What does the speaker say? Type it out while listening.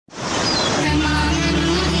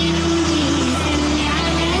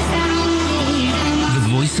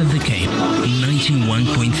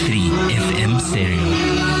91.3 FM stereo.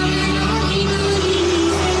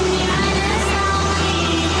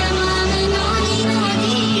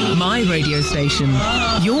 My radio station,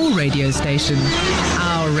 your radio station,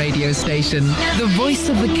 our radio station, the voice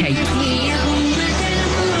of the Cape.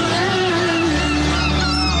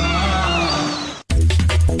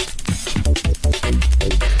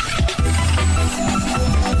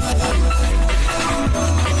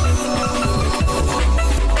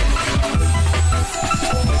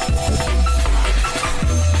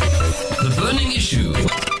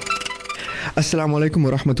 Assalamu alaikum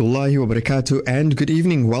wa rahmatullahi wa barakatuh, and good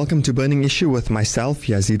evening. Welcome to Burning Issue with myself,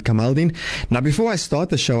 Yazid Kamaldeen. Now, before I start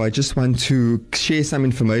the show, I just want to share some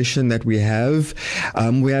information that we have.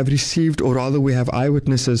 We have received, or rather we have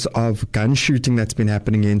eyewitnesses of gun shooting that's been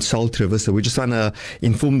happening in Salt River. So we just want to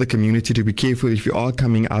inform the community to be careful if you are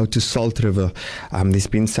coming out to Salt River. There's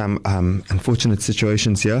been some unfortunate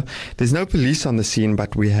situations here. There's no police on the scene,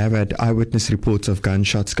 but we have had eyewitness reports of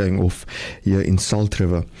gunshots going off here in Salt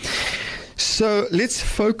River. So let's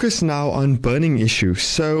focus now on Burning Issue.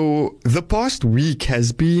 So the past week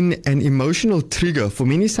has been an emotional trigger for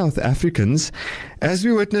many South Africans as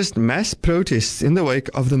we witnessed mass protests in the wake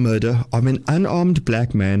of the murder of an unarmed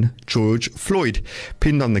black man, George Floyd,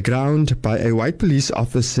 pinned on the ground by a white police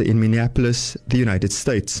officer in Minneapolis, the United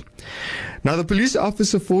States. Now, the police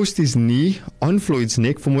officer forced his knee on Floyd's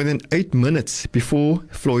neck for more than 8 minutes before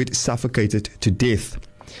Floyd suffocated to death.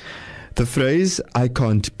 The phrase, "I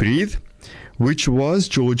can't breathe," which was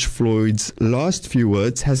George Floyd's last few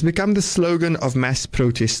words, has become the slogan of mass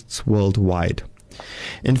protests worldwide.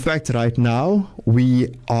 In fact, right now,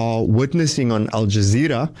 we are witnessing on Al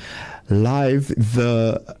Jazeera live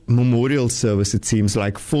the memorial service, it seems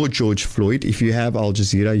like, for George Floyd. If you have Al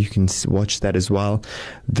Jazeera, you can watch that as well.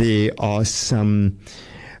 There are some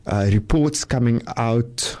reports coming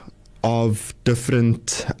out of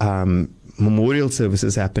different memorial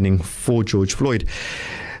services happening for George Floyd.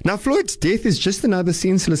 Now, Floyd's death is just another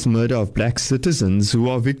senseless murder of black citizens who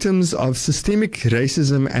are victims of systemic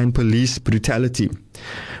racism and police brutality.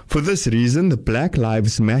 For this reason, the Black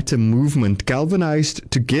Lives Matter movement galvanized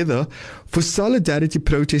together for solidarity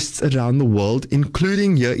protests around the world,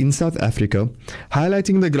 including here in South Africa,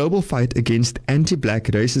 highlighting the global fight against anti-black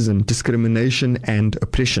racism, discrimination, and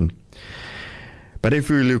oppression. But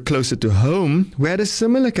if we look closer to home, we had a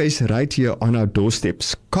similar case right here on our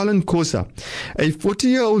doorsteps. Khosa, a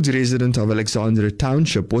 40-year-old resident of Alexandra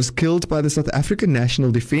township, was killed by the South African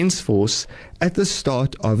National Defence Force at the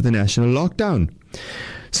start of the national lockdown.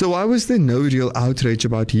 So why was there no real outrage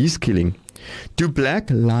about his killing? Do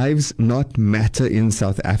black lives not matter in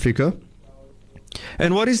South Africa?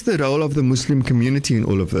 And what is the role of the Muslim community in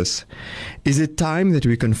all of this? Is it time that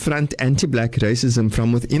we confront anti-black racism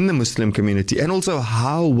from within the Muslim community? And also,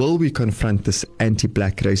 how will we confront this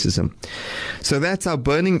anti-black racism? So that's our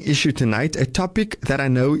burning issue tonight, a topic that I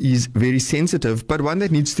know is very sensitive, but one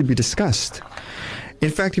that needs to be discussed. In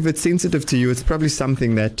fact, if it's sensitive to you, it's probably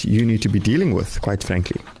something that you need to be dealing with, quite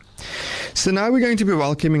frankly. So now we're going to be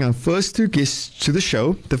welcoming our first two guests to the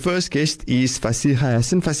show. The first guest is Fasiha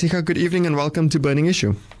Hassan. Fasiha, good evening and welcome to Burning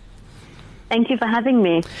Issue. Thank you for having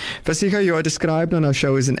me. Fasiha, you are described on our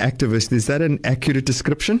show as an activist. Is that an accurate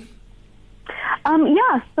description?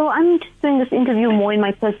 Yeah, so I'm just doing this interview more in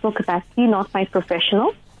my personal capacity, not my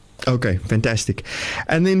professional. Okay, fantastic.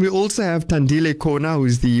 And then we also have Tandile Kona, who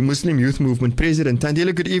is the Muslim Youth Movement President.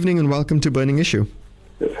 Tandile, good evening and welcome to Burning Issue.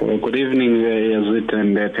 Good evening, Yazid,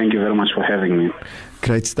 and thank you very much for having me.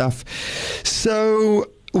 Great stuff.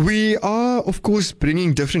 So we are, of course,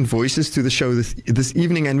 bringing different voices to the show this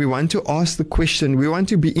evening, and we want to ask the question, we want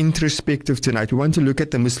to be introspective tonight. We want to look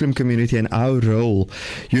at the Muslim community and our role,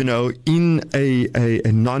 in a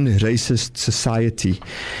non-racist society.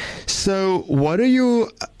 So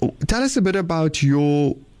tell us a bit about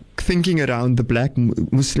your thinking around the black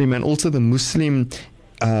Muslim and also the Muslim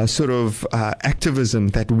activism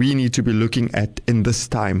that we need to be looking at in this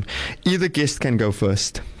time. Either guest can go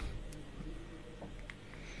first.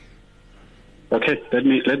 Okay, let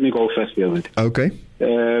me go first, Yazid. Okay.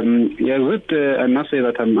 Yazid, I must say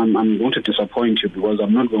that I'm going to disappoint you because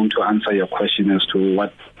I'm not going to answer your question as to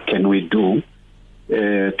what can we do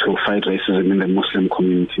to fight racism in the Muslim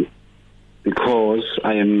community, because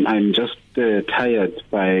I'm just tired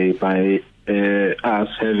by us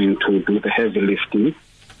having to do the heavy lifting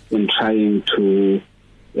in trying to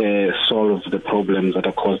solve the problems that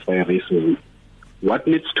are caused by racism. What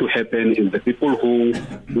needs to happen is the people who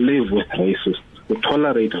live with racists, who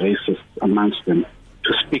tolerate racists amongst them,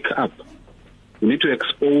 to speak up. We need to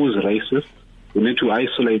expose racists. We need to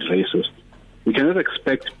isolate racists. We cannot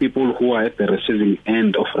expect people who are at the receiving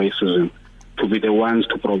end of racism to be the ones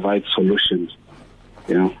to provide solutions.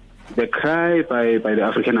 You know, the cry by the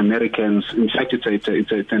African Americans, in fact,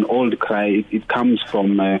 it's an old cry. It comes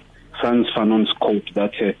from Frantz Fanon's quote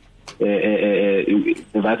that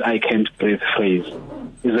that I can't breathe phrase.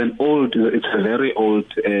 It's a very old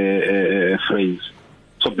phrase.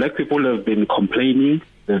 So black people have been complaining,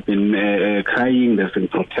 they've been crying, they've been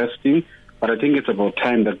protesting, but I think it's about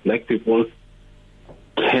time that black people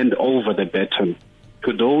hand over the baton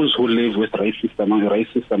to those who live with racists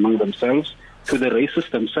among themselves, to the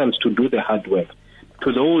racists themselves to do the hard work,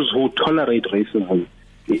 to those who tolerate racism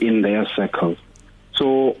in their circles.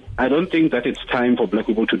 So I don't think that it's time for black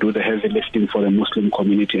people to do the heavy lifting for the Muslim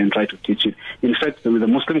community and try to teach it. In fact, the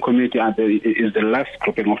Muslim community is the last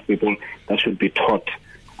grouping of people that should be taught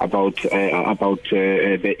about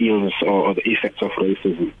the ills or the effects of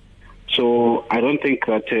racism. So I don't think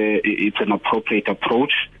that it's an appropriate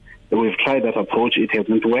approach. We've tried that approach; it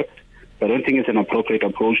hasn't worked. I don't think it's an appropriate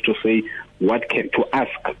approach to say to ask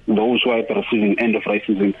those who are at the receiving end of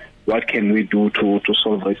racism, what can we do to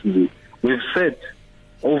solve racism? We've said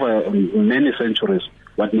over many centuries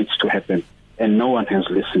what needs to happen, and no one has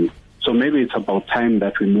listened. So maybe it's about time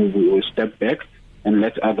that we step back and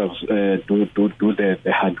let others do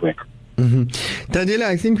the hard work. Mm-hmm. Daniela,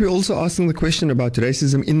 I think we're also asking the question about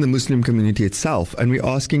racism in the Muslim community itself, and we're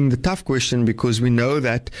asking the tough question because we know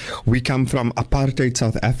that we come from apartheid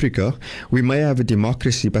South Africa. We may have a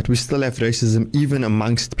democracy, but we still have racism even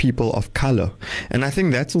amongst people of color. And I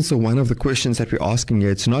think that's also one of the questions that we're asking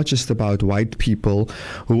here. It's not just about white people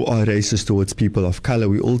who are racist towards people of color.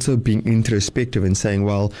 We're also being introspective and saying,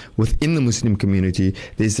 well, within the Muslim community,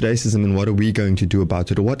 there's racism, and what are we going to do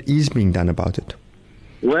about it, or what is being done about it?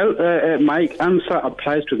 Well, my answer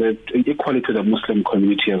applies equally to the Muslim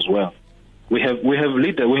community as well. We have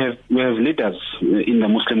leaders in the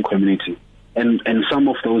Muslim community, and some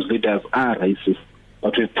of those leaders are racist,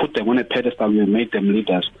 but we put them on a pedestal. We made them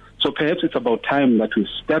leaders. So perhaps it's about time that we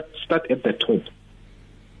start at the top.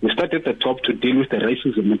 We start at the top to deal with the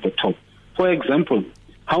racism at the top. For example,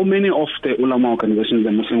 how many of the ulama organizations in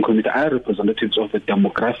the Muslim community are representatives of the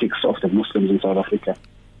demographics of the Muslims in South Africa?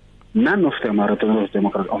 None of them are representative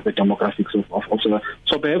of the demographics of South.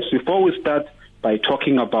 So perhaps before we start by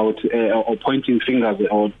talking about or pointing fingers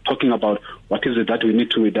or talking about what is it that we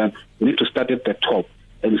need to be done, we need to start at the top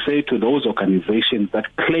and say to those organizations that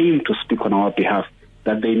claim to speak on our behalf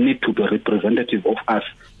that they need to be representative of us,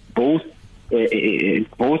 both in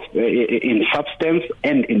substance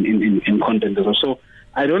and in content. So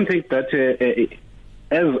I don't think that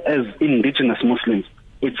as indigenous Muslims,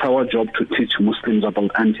 it's our job to teach Muslims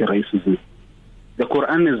about anti-racism. The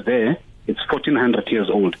Quran is there. It's 1400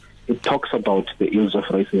 years old. It talks about the ills of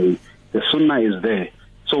racism. The Sunnah is there.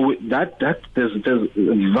 So there's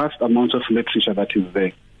vast amounts of literature that is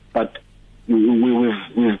there. But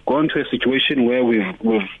we've gone to a situation where we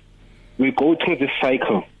go through this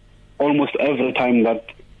cycle almost every time that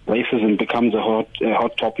racism becomes a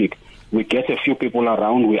hot topic. We get a few people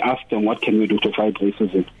around. We ask them, what can we do to fight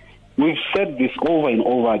racism? We've said this over and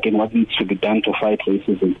over again, what needs to be done to fight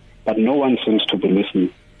racism, but no one seems to be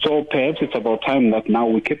listening. So perhaps it's about time that now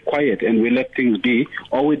we keep quiet and we let things be,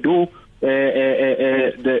 or we do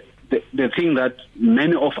the thing that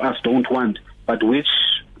many of us don't want, but which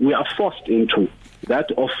we are forced into, that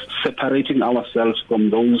of separating ourselves from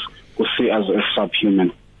those who see us as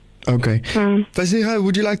subhuman. Okay. Fasiha,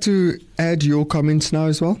 would you like to add your comments now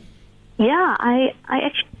as well? Yeah, I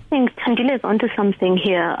actually think Tandile is onto something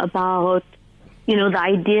here about, the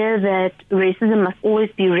idea that racism must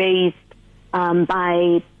always be raised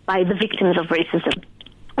by the victims of racism.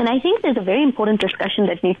 And I think there's a very important discussion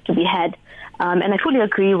that needs to be had. And I fully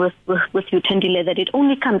agree with you, Tandile, that it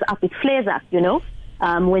only comes up, it flares up,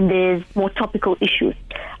 when there's more topical issues.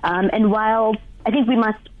 And while I think we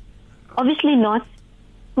must obviously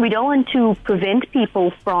we don't want to prevent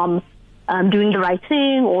people from doing the right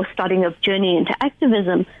thing or starting a journey into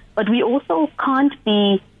activism, but we also can't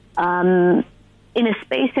be in a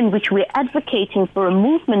space in which we're advocating for a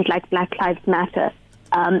movement like Black Lives Matter,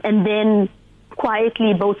 and then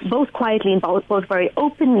quietly, both quietly and both very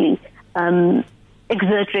openly,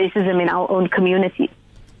 exert racism in our own community.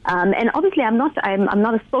 And obviously, I'm not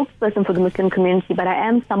a spokesperson for the Muslim community, but I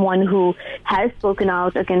am someone who has spoken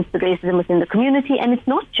out against the racism within the community. And it's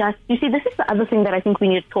not just, this is the other thing that I think we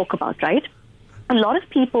need to talk about, right? A lot of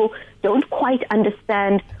people don't quite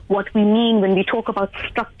understand what we mean when we talk about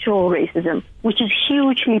structural racism, which is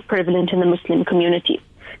hugely prevalent in the Muslim community.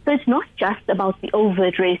 So it's not just about the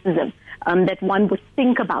overt racism that one would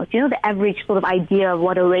think about, the average sort of idea of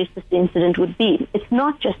what a racist incident would be. It's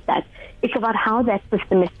not just that. It's about how that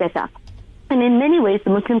system is set up. And in many ways,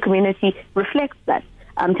 the Muslim community reflects that.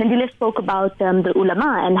 Tandile spoke about the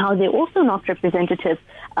ulama and how they're also not representative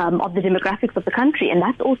of the demographics of the country, and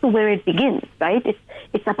that's also where it begins, right?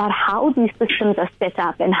 It's about how these systems are set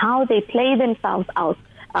up and how they play themselves out,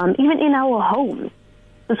 even in our homes.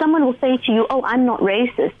 So someone will say to you, oh, I'm not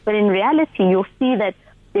racist, but in reality, you'll see that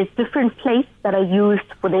there's different plates that are used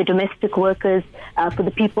for their domestic workers, for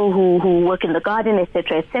the people who work in the garden,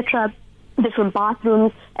 etc., different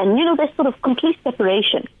bathrooms, and, there's sort of complete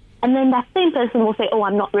separation. And then that same person will say, oh,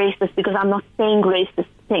 I'm not racist because I'm not saying racist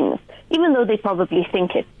things, even though they probably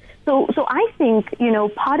think it. So I think,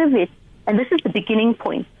 part of it, and this is the beginning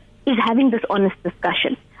point, is having this honest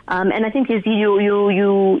discussion. And I think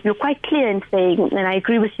you're quite clear in saying, and I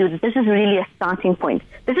agree with you, that this is really a starting point.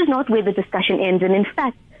 This is not where the discussion ends. And in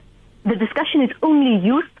fact, the discussion is only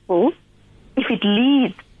useful if it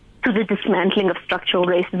leads to the dismantling of structural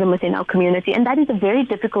racism within our community. And that is a very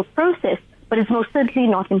difficult process, but it's most certainly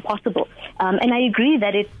not impossible. And I agree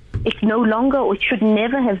that it's no longer, or it should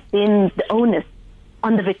never have been, the onus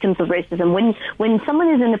on the victims of racism. When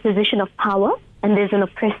someone is in a position of power and there's an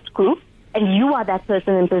oppressed group, and you are that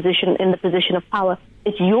person in the position of power,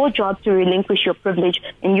 it's your job to relinquish your privilege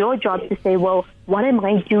and your job to say, well, what am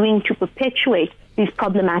I doing to perpetuate these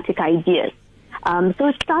problematic ideas? So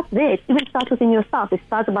it starts there. It even starts within yourself. It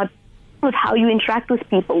starts with how you interact with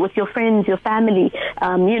people, with your friends, your family,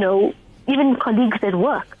 even colleagues at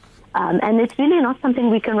work. And it's really not something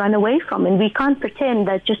we can run away from. And we can't pretend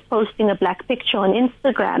that just posting a black picture on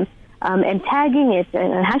Instagram and tagging it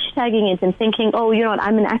and hashtagging it and thinking, oh,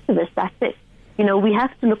 I'm an activist, that's it. We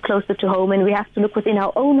have to look closer to home, and we have to look within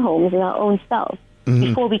our own homes, in our own selves,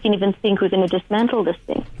 before we can even think we're going to dismantle this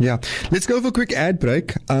thing. Yeah. Let's go for a quick ad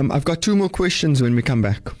break. I've got 2 more questions when we come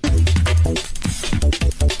back.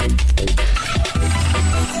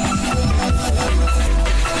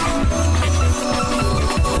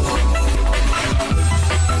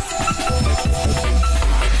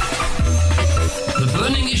 The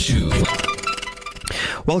Burning Issue.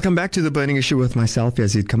 Welcome back to The Burning Issue with myself,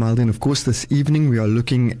 Yazid Kamaldin. Of course, this evening we are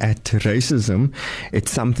looking at racism.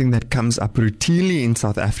 It's something that comes up routinely in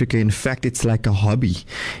South Africa. In fact, it's like a hobby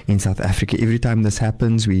in South Africa. Every time this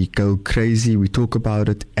happens, we go crazy. We talk about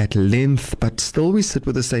it at length, but still we sit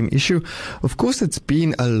with the same issue. Of course, it's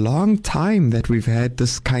been a long time that we've had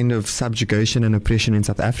this kind of subjugation and oppression in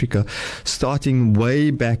South Africa, starting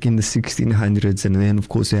way back in the 1600s. And then, of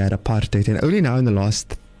course, we had apartheid. And only now in the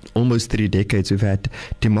last almost 3 decades we've had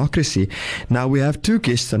democracy. Now we have 2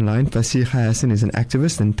 guests online. Fasih Hassan is an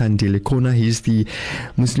activist, and Tandile Khona, he's the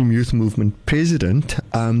Muslim Youth Movement president.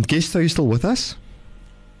 Guests, are you still with us?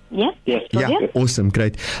 Yeah. Yes. Yeah, awesome,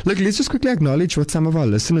 great. Look, let's just quickly acknowledge what some of our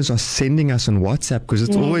listeners are sending us on WhatsApp, because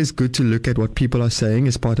it's always good to look at what people are saying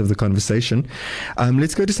as part of the conversation.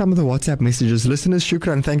 Let's go to some of the WhatsApp messages. Listeners,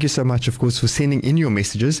 shukran, thank you so much, of course, for sending in your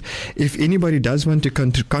messages. If anybody does want to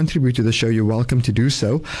contribute to the show, you're welcome to do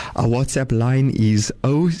so. Our WhatsApp line is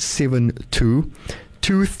 072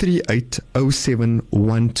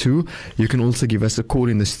 2380712. You can also give us a call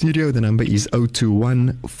in the studio. The number is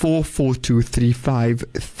 021 442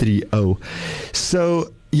 3530.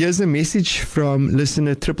 So here's a message from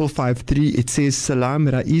listener 5553. It says, Salam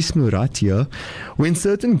Rais Murat here. When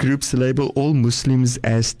certain groups label all Muslims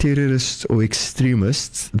as terrorists or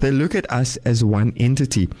extremists, they look at us as one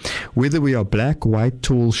entity. Whether we are black, white,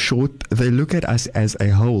 tall, short, they look at us as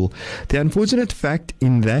a whole. The unfortunate fact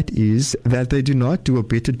in that is that they do not do a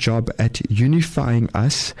better job at unifying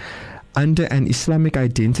us under an Islamic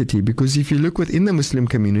identity, because if you look within the Muslim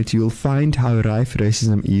community, you'll find how rife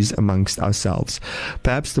racism is amongst ourselves.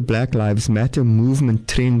 Perhaps the Black Lives Matter movement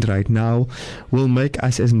trend right now will make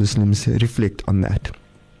us as Muslims reflect on that.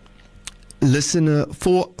 Listener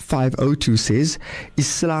 4502 says,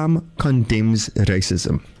 Islam condemns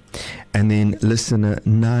racism. And then listener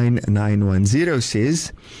 9910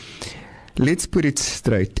 says, let's put it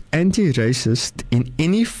straight. Anti-racist in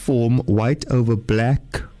any form, white over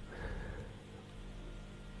black,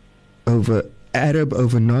 over Arab,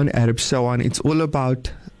 over non-Arab, so on. It's all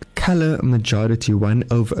about color majority, one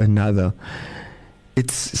over another.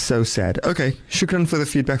 It's so sad. Okay, shukran for the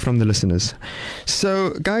feedback from the listeners.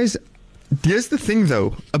 So, guys, here's the thing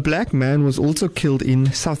though. A black man was also killed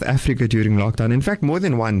in South Africa during lockdown. In fact, more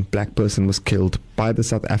than one black person was killed by the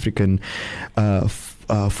South African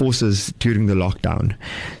forces during the lockdown.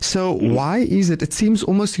 So why is it? It seems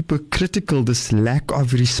almost hypocritical, this lack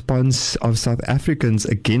of response of South Africans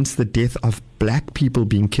against the death of black people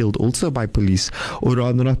being killed also by police, or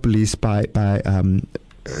rather not police, by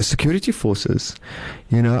security forces.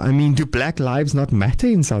 You know, I mean, do black lives not matter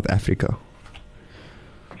in South Africa?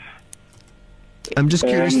 I'm just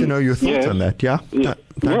curious to know your thoughts on that. Yeah. Yes.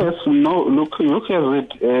 No. Look at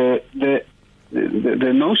it.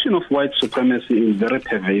 The notion of white supremacy is very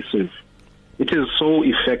pervasive. It is so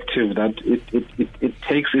effective that it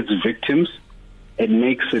takes its victims and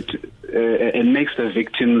makes the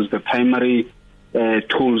victims the primary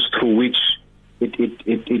tools through which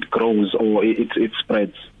it grows or it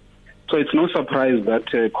spreads. So it's no surprise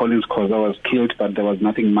that Collins Khosa was killed, but there was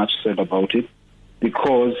nothing much said about it,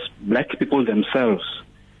 because black people themselves,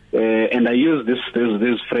 and I use this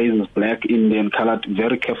phrase black, Indian, colored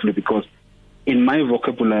very carefully, because in my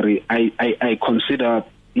vocabulary, I consider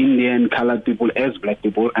Indian colored people as black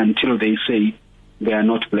people until they say they are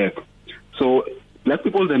not black. So black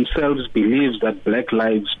people themselves believe that black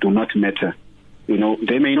lives do not matter. You know,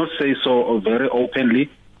 they may not say so very openly,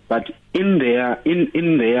 but in their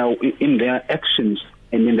actions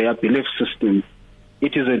and in their belief system,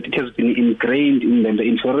 it has been ingrained in them. The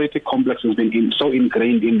inferiority complex has been so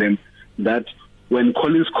ingrained in them that when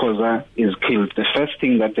Collins Khosa is killed, the first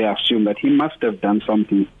thing that they assume that he must have done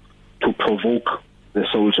something to provoke the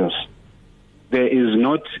soldiers. There is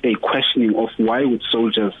not a questioning of why would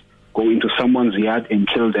soldiers go into someone's yard and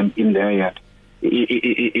kill them in their yard,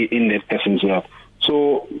 in their person's yard.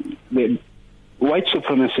 So the white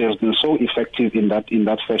supremacy has been so effective in that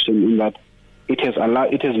fashion, in that it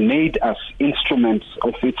has made us instruments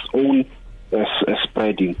of its own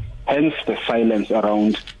spreading. Hence the silence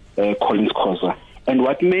around Collins Khosa. And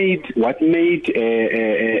what made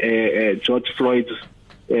George Floyd's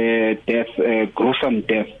gruesome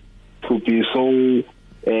death to be so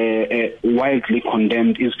widely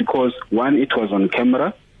condemned is because, one, it was on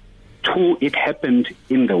camera, two, it happened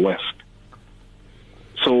in the West.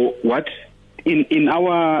 So what in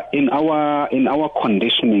our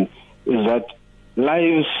conditioning is that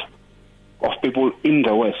lives of people in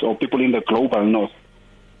the West or people in the global North,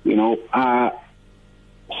 you know, are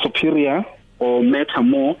superior or matter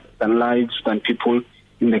more than people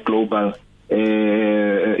in the global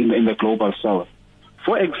in the global South.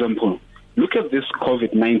 For example, look at this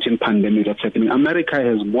COVID-19 pandemic that's happening. America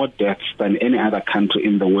has more deaths than any other country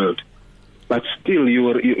in the world. But still,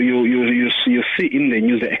 you see in the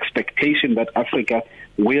news the expectation that Africa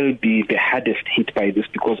will be the hardest hit by this,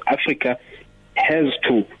 because Africa has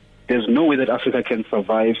to. There's no way that Africa can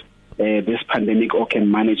survive this pandemic or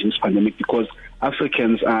can manage this pandemic, because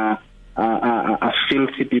Africans are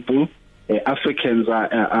filthy people. Africans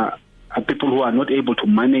are people who are not able to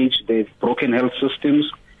manage their broken health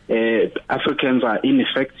systems. Africans are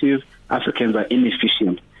ineffective. Africans are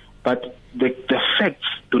inefficient. But the facts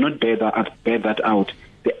do not bear that out.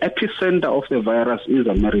 The epicenter of the virus is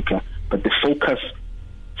America, but the focus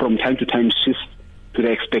from time to time shifts to the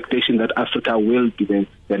expectation that Africa will be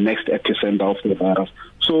the next epicenter of the virus.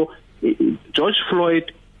 So George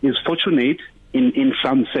Floyd is fortunate in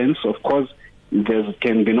some sense. Of course, there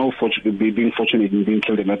can be no being fortunate in being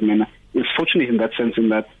killed in that manner. It's fortunate in that sense, in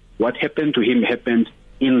that what happened to him happened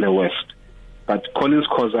in the West. But Collins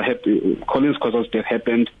Khosa's death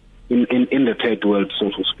happened in the third world, so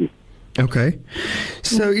to speak. Okay.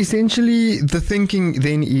 So essentially the thinking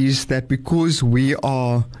then is that because we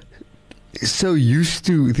are so used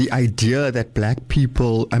to the idea that black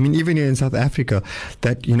people, I mean, even here in South Africa,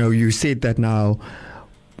 that, you know, you said that now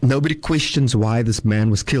nobody questions why this man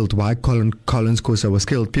was killed, why Collins Khosa was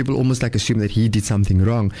killed. People almost like assume that he did something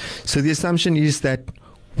wrong. So the assumption is that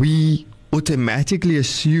we automatically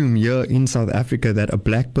assume here in South Africa that a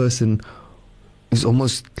black person is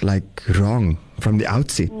almost like wrong from the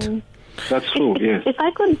outset. That's true, yes. If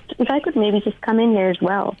I could maybe just come in here as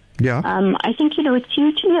well. Yeah. I think, you know, it's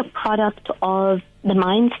usually a product of the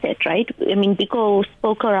mindset, right? I mean, Biko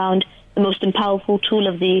spoke around the most powerful tool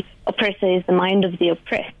of the oppressor is the mind of the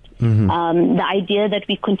oppressed. Mm-hmm. The idea that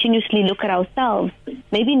we continuously look at ourselves,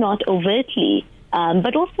 maybe not overtly,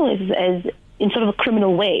 but also as in sort of a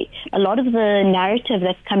criminal way. A lot of the narrative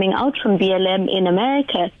that's coming out from BLM in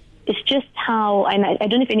America is just how, and I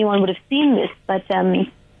don't know if anyone would have seen this, but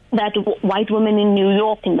that white woman in New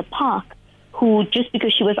York in the park, who just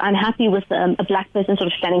because she was unhappy with a black person sort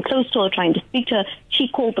of standing close to her, trying to speak to her, she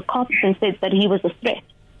called the cops and said that he was a threat.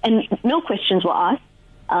 And no questions were asked.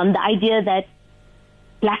 The idea that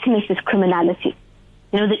blackness is criminality,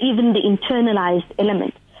 you know, even the internalized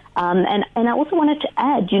element. And I also wanted to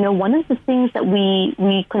add, you know, one of the things that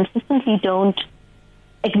we consistently don't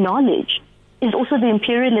acknowledge is also the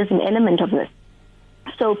imperialism element of this.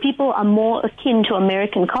 So people are more akin to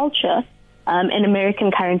American culture and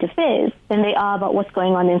American current affairs than they are about what's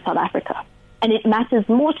going on in South Africa. And it matters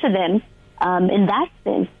more to them in that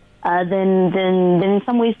sense than in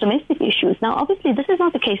some ways domestic issues. Now, obviously, this is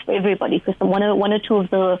not the case for everybody, because one or two of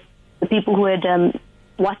the the people who had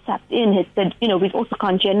WhatsApped in had said, we also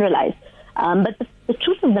can't generalize. But the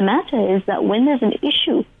truth of the matter is that when there's an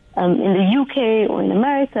issue in the UK or in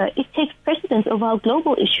America, it takes precedence over our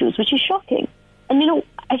global issues, which is shocking. And,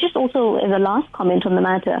 I just also, as a last comment on the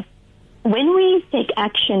matter, when we take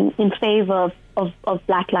action in favor of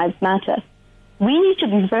Black Lives Matter, we need to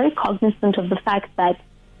be very cognizant of the fact that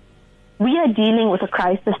we are dealing with a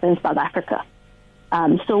crisis in South Africa.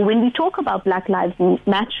 So when we talk about Black Lives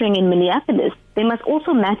mattering in Minneapolis, they must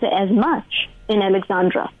also matter as much in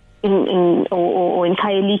Alexandra, or in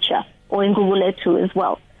Khayelitsha, or in Gugulethu as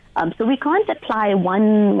well. So we can't apply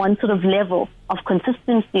one sort of level of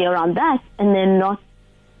consistency around that and then not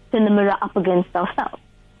turn the mirror up against ourselves.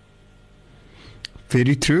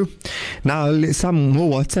 Very true. Now, some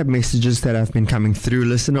more WhatsApp messages that have been coming through.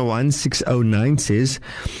 Listener 1609 says,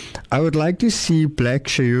 I would like to see black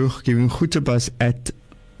shayukh giving khutbahs at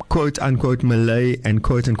quote-unquote Malay and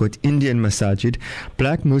quote-unquote Indian masajid.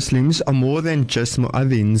 Black Muslims are more than just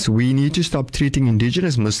muadhins. We need to stop treating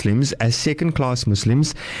indigenous Muslims as second-class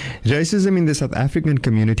Muslims. Racism in the South African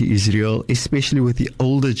community is real, especially with the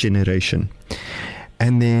older generation.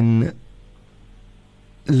 And then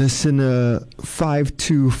listener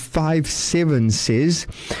 5257 says,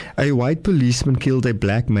 a white policeman killed a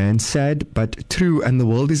black man. Sad but true, and the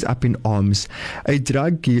world is up in arms. A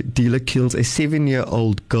drug dealer kills a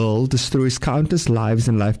 7-year-old girl, destroys countless lives,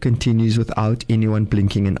 and life continues without anyone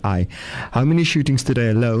blinking an eye. How many shootings today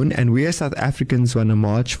alone? And we as South Africans want to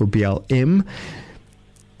march for BLM.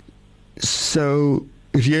 So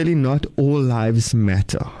really not all lives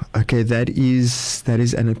matter. Okay, that is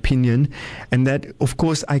an opinion, and that, of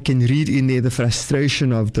course, I can read in there the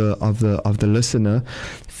frustration of the listener,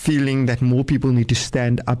 feeling that more people need to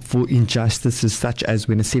stand up for injustices, such as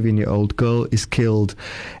when a 7-year-old girl is killed,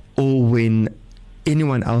 or when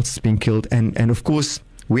anyone else is being killed, and of course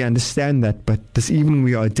we understand that, but this evening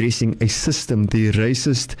we are addressing a system, the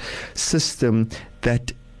racist system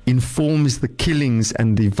that informs the killings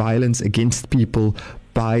and the violence against people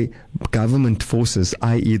by government forces,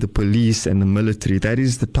 i.e. the police and the military. That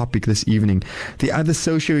is the topic this evening. The other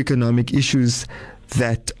socio-economic issues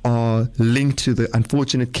that are linked to the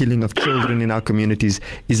unfortunate killing of children in our communities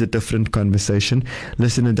is a different conversation.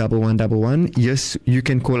 Listener 1111, yes, you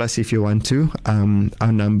can call us if you want to.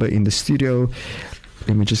 Our number in the studio,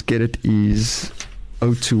 let me just get it, is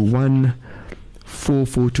 021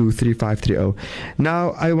 442-3530. Now,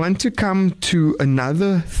 I want to come to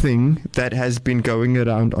another thing that has been going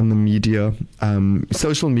around on the media,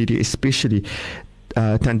 social media especially,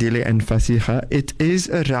 Tandile and Fasiha. It is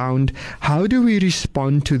around how do we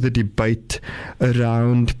respond to the debate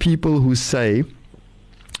around people who say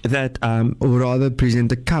that, or rather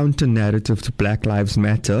present a counter narrative to Black Lives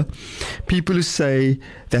Matter, people who say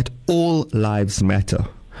that all lives matter.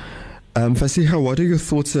 Fasiha, what are your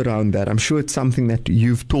thoughts around that? I'm sure it's something that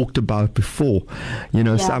you've talked about before.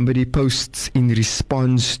 Somebody posts in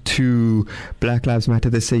response to Black Lives Matter,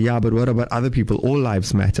 they say, yeah, but what about other people? All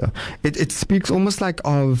lives matter. It speaks almost like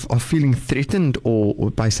of feeling threatened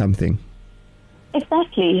or by something.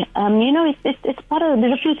 Exactly. It's part of,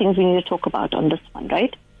 there's a few things we need to talk about on this one,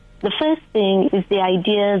 right? The first thing is the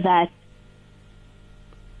idea that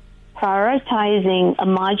prioritizing a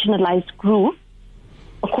marginalized group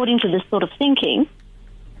according to this sort of thinking,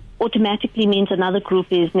 automatically means another group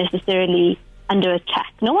is necessarily under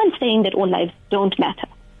attack. No one's saying that all lives don't matter.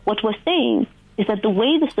 What we're saying is that the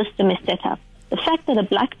way the system is set up, the fact that a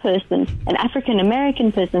black person, an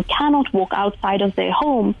African-American person, cannot walk outside of their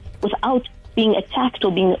home without being attacked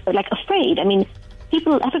or being, afraid. I mean,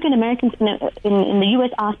 African-Americans in the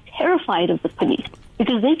U.S. are terrified of the police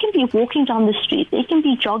because they can be walking down the street, they can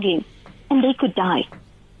be jogging, and they could die,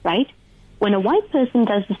 right? When a white person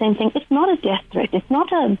does the same thing, it's not a death threat. It's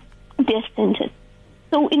not a death sentence.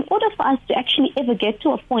 So in order for us to actually ever get to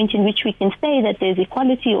a point in which we can say that there's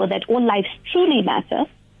equality or that all lives truly matter,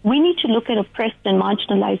 we need to look at oppressed and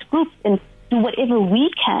marginalized groups and do whatever we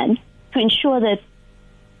can to ensure that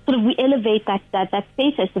sort of we elevate that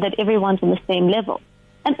status so that everyone's on the same level.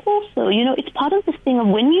 And also, it's part of this thing of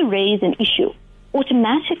when you raise an issue,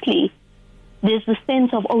 automatically there's the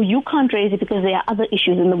sense of, oh, you can't raise it because there are other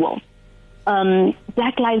issues in the world.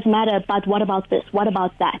 Black Lives Matter, but what about this? What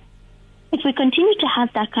about that? If we continue to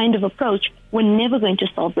have that kind of approach, we're never going to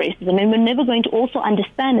solve racism, and we're never going to also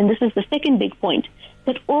understand, and this is the second big point,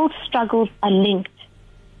 that all struggles are linked.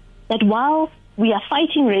 That while we are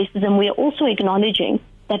fighting racism, we are also acknowledging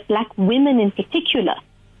that black women in particular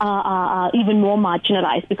are even more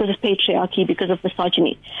marginalized because of patriarchy, because of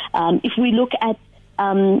misogyny. If we look at,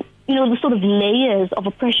 the sort of layers of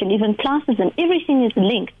oppression, even classism, everything is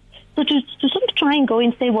linked. So to sort of try and go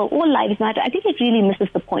and say, well, all lives matter, I think it really misses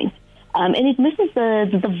the point. And it misses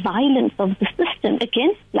the violence of the system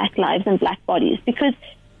against black lives and black bodies, because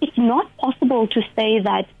it's not possible to say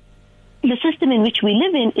that the system in which we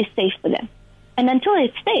live in is safe for them. And until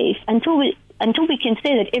it's safe, until we can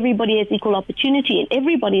say that everybody has equal opportunity and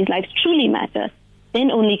everybody's lives truly matter,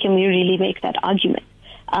 then only can we really make that argument.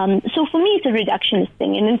 So for me, it's a reductionist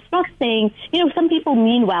thing. And it's not saying, some people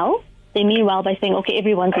mean well. They mean well by saying, okay,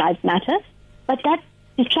 everyone's lives matter. But that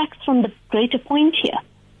detracts from the greater point here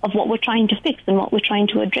of what we're trying to fix and what we're trying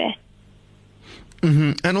to address.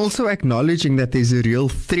 Mm-hmm. And also acknowledging that there's a real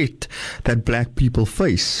threat that black people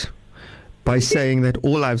face. By saying that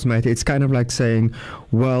all lives matter, it's kind of like saying,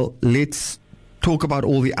 well, let's talk about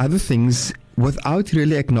all the other things without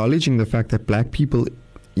really acknowledging the fact that black people,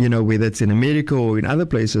 whether it's in America or in other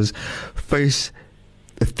places, face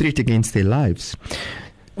a threat against their lives.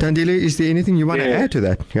 Tandile, is there anything you want to add to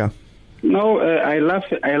that? Yeah. No, I laugh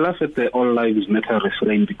at the all lives matter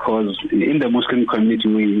refrain, because in the Muslim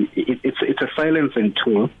community, it's a silencing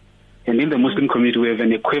tool, and in the Muslim community we have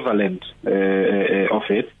an equivalent of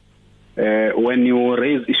it. When you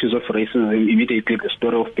raise issues of racism, immediately the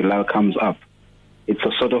story of Bilal comes up. It's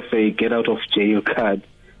a sort of a get out of jail card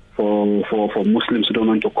for Muslims who don't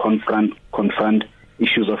want to confront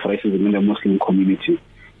issues of racism in the Muslim community.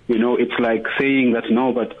 It's like saying that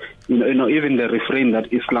no, but even the refrain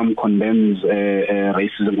that Islam condemns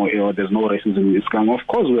racism or there's no racism in Islam. Of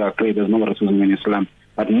course, we agree there's no racism in Islam,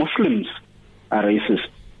 but Muslims are racist.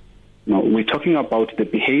 We're talking about the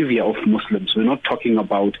behavior of Muslims. We're not talking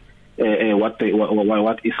about what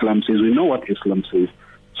Islam says. We know what Islam says.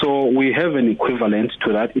 So we have an equivalent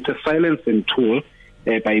to that. It's a silencing tool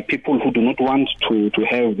by people who do not want to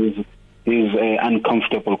have these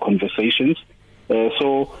uncomfortable conversations.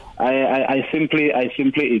 So I simply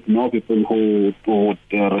ignore people who would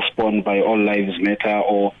respond by all lives matter,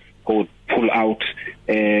 or who would pull out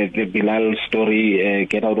the Bilal story,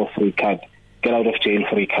 get out of jail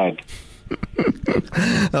free card.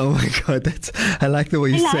 Oh my God, I like the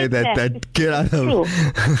way you say that get out of.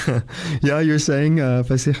 Yeah, you're saying,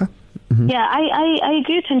 Fasiha? Mm-hmm. Yeah, I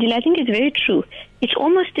agree with Tandile. I think it's very true. It's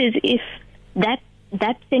almost as if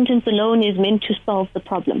that sentence alone is meant to solve the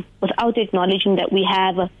problem without acknowledging that we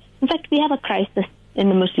have a crisis in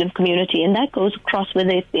the Muslim community, and that goes across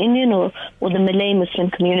whether it's the Indian or the Malay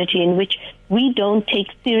Muslim community, in which we don't take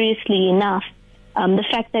seriously enough the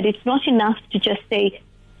fact that it's not enough to just say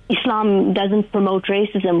Islam doesn't promote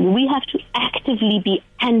racism. We have to actively be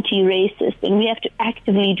anti-racist, and we have to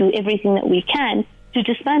actively do everything that we can to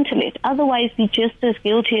dismantle it. Otherwise, we're just as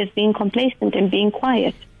guilty as being complacent and being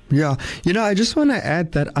quiet. Yeah. I just want to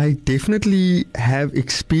add that I definitely have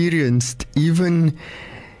experienced even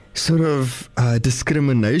sort of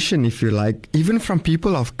discrimination, if you like, even from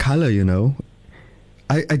people of color,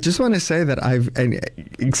 I just want to say that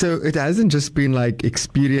so it hasn't just been like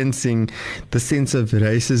experiencing the sense of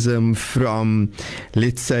racism from,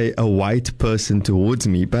 let's say, a white person towards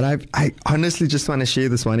me, but I honestly just want to share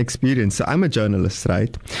this one experience. So I'm a journalist,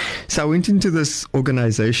 right? So I went into this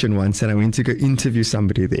organization once and I went to go interview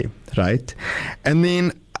somebody there, right? And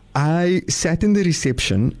then I sat in the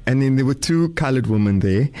reception, and then there were two colored women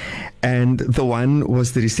there, and the one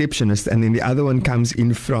was the receptionist, and then the other one comes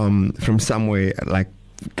in from somewhere, like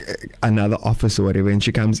another office or whatever, and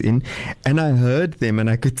she comes in, and I heard them and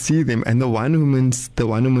I could see them, and the one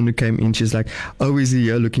woman who came in, she's like, "Oh, is he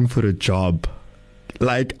here looking for a job?"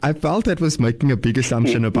 Like, I felt that was making a big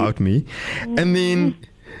assumption about me. And then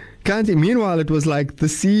meanwhile, it was like the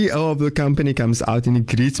CEO of the company comes out and he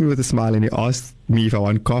greets me with a smile, and he asks me if I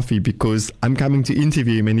want coffee because I'm coming to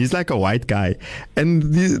interview him, and he's like a white guy. And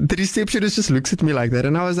the receptionist just looks at me like that,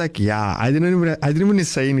 and I was like, yeah, I didn't even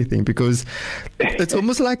say anything, because it's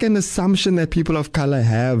almost like an assumption that people of color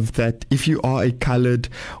have, that if you are a colored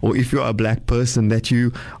or if you're a black person, that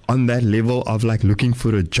you on that level of like looking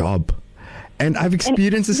for a job. And I've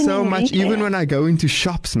experienced it so much, even when I go into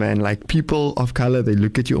shops, man. Like, people of color, they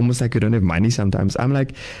look at you almost like you don't have money sometimes. I'm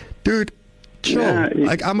like, dude, chill.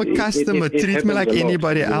 Like, I'm a customer. Treat me like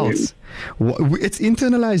anybody else. It's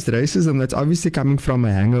internalized racism that's obviously coming from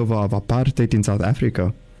a hangover of apartheid in South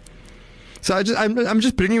Africa. So I'm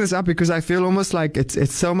just bringing this up because I feel almost like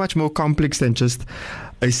it's so much more complex than just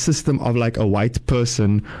a system of like a white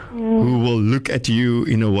person who will look at you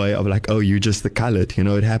in a way of like, oh, you're just the colored.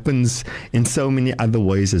 It happens in so many other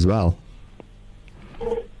ways as well.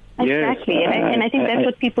 Exactly. Yes, and I think that's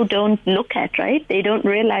what people don't look at, right? They don't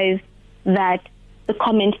realize that the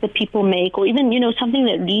comments that people make, or even, something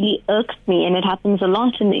that really irks me, and it happens a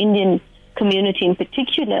lot in the Indian community in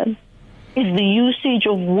particular, is the usage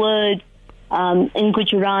of words in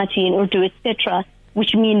Gujarati, in Urdu, etc.,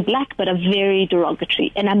 which mean black but are very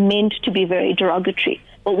derogatory and are meant to be very derogatory.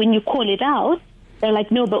 But when you call it out, they're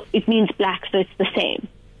like, no, but it means black, so it's the same.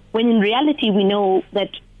 When in reality, we know that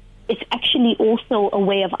it's actually also a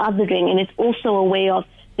way of othering, and it's also a way of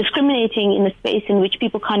discriminating in a space in which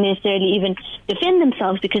people can't necessarily even defend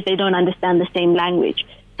themselves because they don't understand the same language.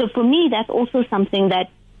 So for me, that's also something that,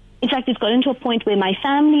 in fact, it's gotten to a point where my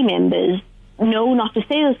family members know not to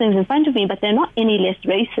say those things in front of me, but they're not any less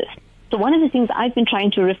racist. So one of the things I've been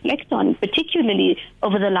trying to reflect on, particularly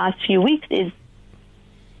over the last few weeks, is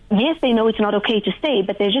yes, they know it's not okay to say,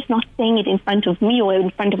 but they're just not saying it in front of me or in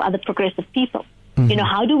front of other progressive people. You know,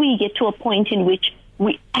 how do we get to a point in which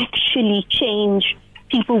we actually change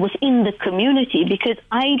people within the community? Because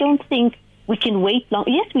I don't think we can wait long.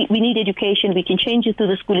 Yes, we need education. We can change it through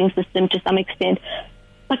the schooling system to some extent.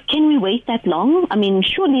 But can we wait that long? I mean,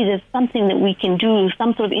 surely there's something that we can do,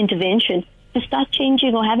 some sort of intervention to start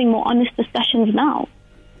changing or having more honest discussions now.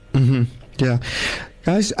 Yeah.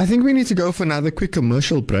 Guys, I think we need to go for another quick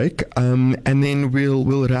commercial break, and then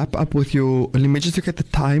we'll wrap up with your. Let me just look at the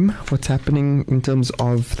time, what's happening in terms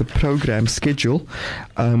of the program schedule.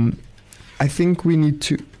 I think we need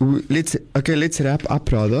to let's wrap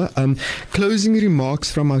up rather. Closing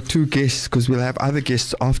remarks from our two guests, because we'll have other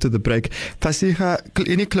guests after the break. Fasiha,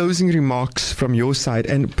 any closing remarks from your side?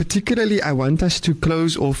 And particularly, I want us to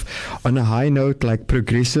close off on a high note, like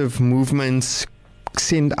progressive movements.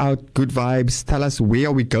 Send out good vibes, tell us where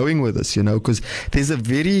are we going with this, because there's a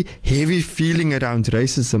very heavy feeling around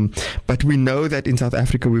racism, but we know that in South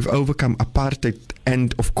Africa we've overcome apartheid,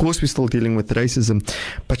 and of course we're still dealing with racism,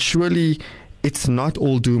 but surely it's not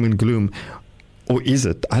all doom and gloom, or is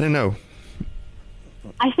it? I don't know.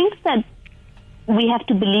 I think that we have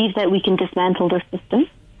to believe that we can dismantle the system,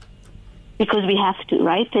 because we have to,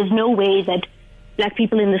 right? There's no way that black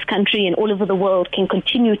people in this country and all over the world can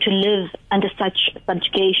continue to live under such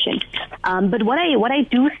subjugation. But what I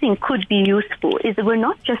do think could be useful is that we're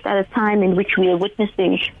not just at a time in which we are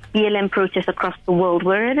witnessing BLM protests across the world.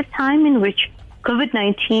 We're at a time in which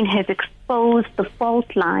COVID-19 has exposed the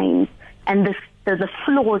fault lines and the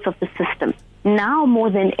flaws of the system. Now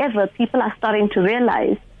more than ever, people are starting to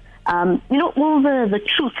realize, all the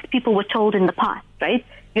truths people were told in the past, right?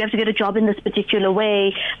 You have to get a job in this particular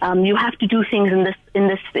way. You have to do things in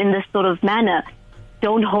this sort of manner.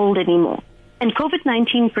 Don't hold anymore. And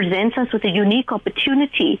COVID-19 presents us with a unique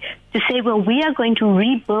opportunity to say, well, we are going to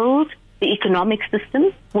rebuild the economic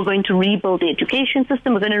system. We're going to rebuild the education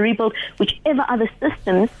system. We're going to rebuild whichever other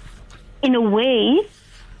systems in a way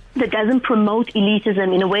that doesn't promote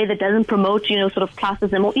elitism, in a way that doesn't promote, sort of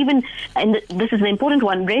classism, or even, and this is an important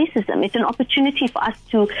one, racism. It's an opportunity for us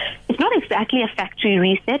to, it's not exactly a factory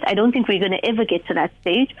reset. I don't think we're going to ever get to that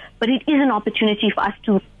stage, but it is an opportunity for us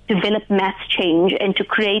to develop mass change and to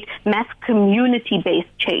create mass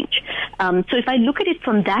community-based change. So if I look at it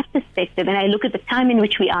from that perspective, and I look at the time in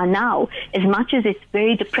which we are now, as much as it's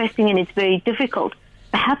very depressing and it's very difficult,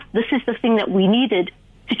 perhaps this is the thing that we needed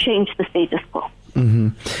to change the status quo.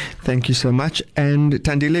 Thank you so much. And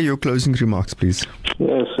Tandile, your closing remarks, please.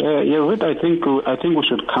 Yes, I think we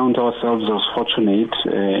should count ourselves as fortunate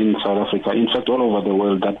in South Africa, in fact all over the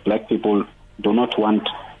world, that black people do not want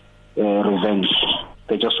revenge.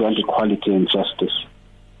 They just want equality and justice.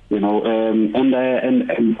 And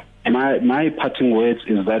my parting words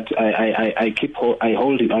is that I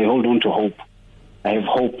hold on to hope. I have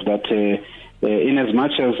hope that in as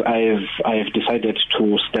much as I have decided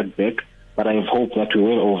to step back, but I have hope that we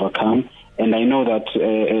will overcome. And I know that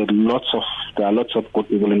there are lots of good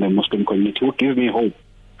people in the Muslim community who give me hope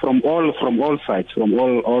from all sides, from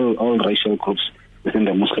all racial groups within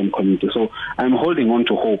the Muslim community. So I'm holding on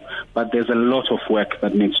to hope, but there's a lot of work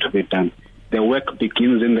that needs to be done. The work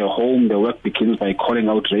begins in the home. The work begins by calling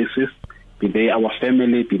out racists, be they our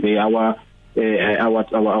family, be they our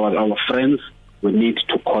friends. We need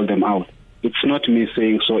to call them out. It's not me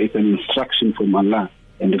saying so. It's an instruction from Allah.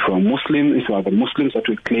 And if we are the Muslims that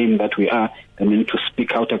we claim that we are, then we need to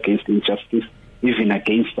speak out against injustice, even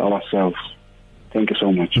against ourselves. Thank you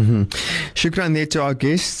so much. Shukran there to our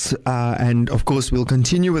guests. And of course, we'll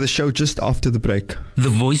continue with the show just after the break. The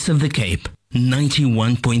Voice of the Cape,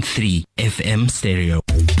 91.3 FM stereo.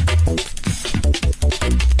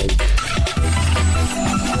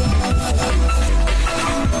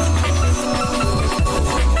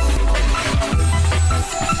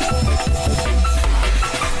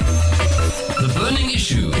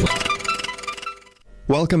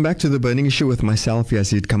 Welcome back to The Burning Issue with myself,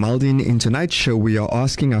 Yazid Kamaldeen. In tonight's show, we are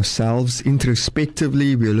asking ourselves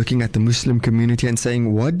introspectively, we are looking at the Muslim community and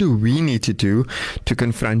saying, what do we need to do to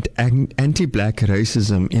confront anti-black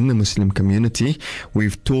racism in the Muslim community?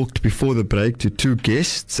 We've talked before the break to two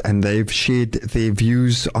guests and they've shared their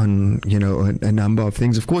views on, a number of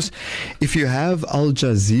things. Of course, if you have Al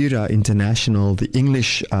Jazeera International, the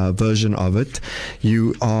English version of it,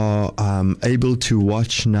 you are able to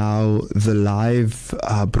watch now the live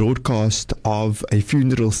broadcast of a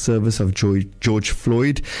funeral service of George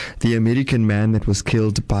Floyd, the American man that was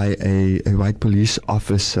killed by a white police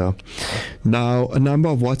officer. Now, a number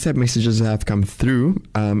of WhatsApp messages have come through.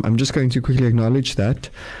 I'm just going to quickly acknowledge that.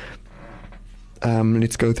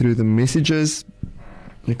 Let's go through the messages.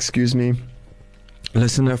 Excuse me.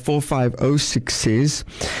 Listener 4506 says,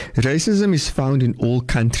 racism is found in all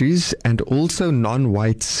countries and also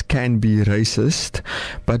non-whites can be racist,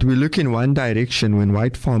 but we look in one direction when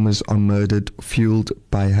white farmers are murdered, fueled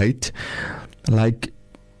by hate. Like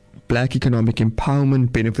black economic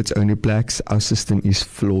empowerment benefits only blacks, our system is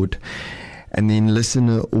flawed. And then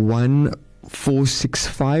listener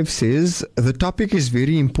 1465 says, the topic is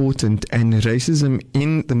very important and racism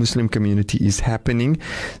in the Muslim community is happening.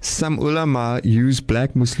 Some ulama use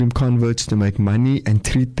black Muslim converts to make money and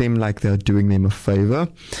treat them like they're doing them a favor.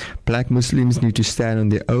 Black Muslims need to stand on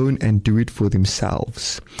their own and do it for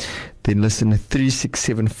themselves. Then listener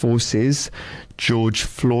 3674 says, George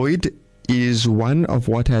Floyd is one of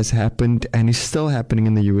what has happened and is still happening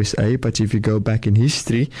in the USA, but if you go back in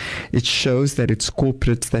history, it shows that it's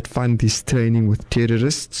corporates that fund this training with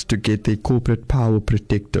terrorists to get their corporate power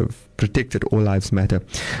protected. All lives matter.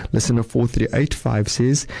 Listener 4385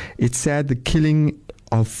 says, it's sad the killing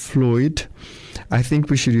of Floyd. I think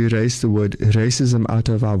we should erase the word racism out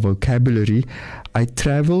of our vocabulary. I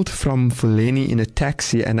traveled from Fulani in a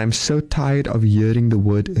taxi and I'm so tired of hearing the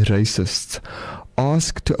word racist.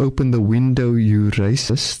 Ask to open the window, you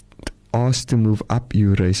racist. Ask to move up,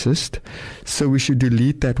 you racist. So we should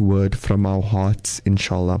delete that word from our hearts,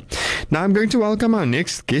 inshallah. Now I'm going to welcome our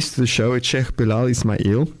next guest to the show. It's Sheikh Bilal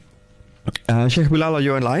Ismail. Sheikh Bilal, are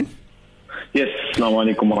you online? Yes. Assalamu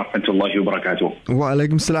alaikum wa rahmatullahi wa barakatuh. Wa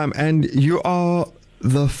alaikum salam. And you are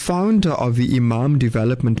the founder of the Imam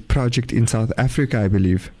Development Project in South Africa, I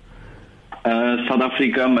believe. South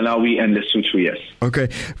Africa, Malawi, and Lesotho, yes. Okay.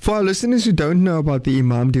 For our listeners who don't know about the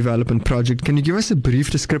Imam Development Project, can you give us a brief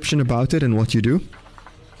description about it and what you do?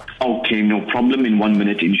 Okay, no problem. In 1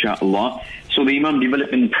 minute, inshallah. So the Imam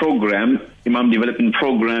Development Program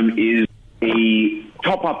is a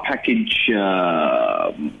top-up package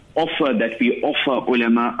offer that we offer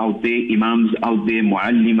ulama out there, imams out there,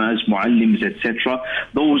 muallims, etc.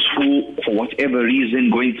 Those who, for whatever reason,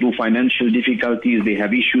 going through financial difficulties, they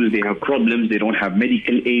have issues, they have problems, they don't have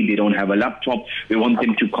medical aid, they don't have a laptop. We want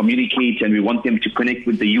them to communicate and we want them to connect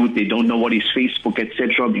with the youth. They don't know what is Facebook,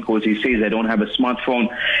 etc. because he says, I don't have a smartphone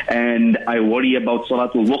and I worry about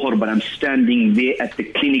Salatul Dhuhr, but I'm standing there at the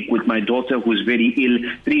clinic with my daughter who's very ill.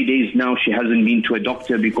 3 days now, she hasn't been to a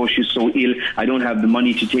doctor because she's so ill. I don't have the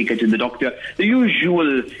money to take her to the doctor. The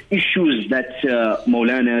usual issues that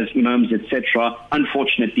Maulanas, Imams, etc.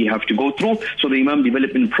 unfortunately have to go through. So the Imam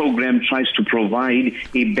Development Program tries to provide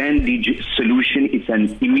a bandage solution. It's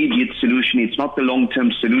an immediate solution. It's not the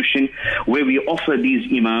long-term solution, where we offer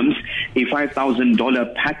these Imams a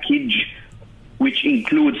 $5,000 package which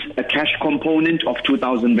includes a cash component of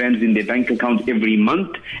 2,000 rands in their bank account every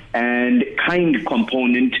month, and kind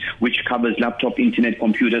component which covers laptop, internet,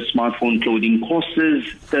 computer, smartphone, clothing, courses.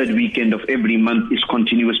 Third weekend of every month is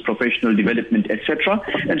continuous professional development, etc.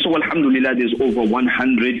 And so, alhamdulillah, there's over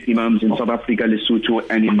 100 imams in South Africa, Lesotho,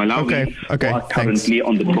 and in Malawi who are currently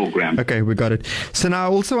on the program. Okay, we got it. So now I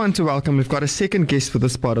also want to welcome, we've got a second guest for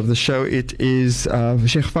this part of the show. It is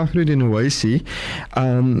Sheikh Fakhruddin Uwaisi.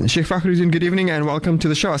 Sheikh Fakhruddin, good evening and welcome to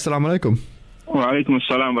the show. Assalamu alaikum. Wa alaikum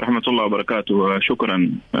assalam wa rahmatullahi wa barakatuh.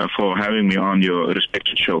 Shukran for having me on your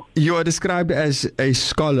respected show. You are described as a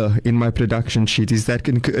scholar in my production sheet. Is that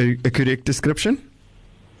a correct description?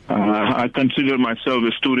 I consider myself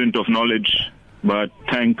a student of knowledge, but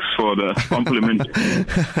thanks for the compliment.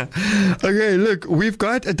 Okay, look, we've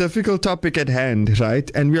got a difficult topic at hand,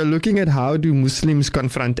 right? And we are looking at how do Muslims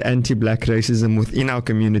confront anti-black racism within our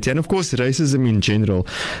community and, of course, racism in general.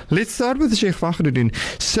 Let's start with Sheikh Fakhruddin.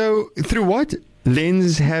 So, through what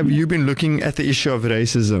lens have you been looking at the issue of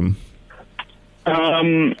racism?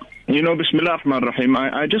 Bismillah ar-Rahman ar-Rahim.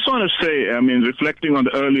 I just want to say, reflecting on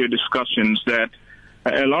the earlier discussions, that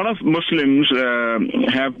a lot of Muslims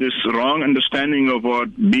have this wrong understanding of what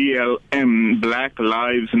BLM, Black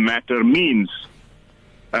Lives Matter, means.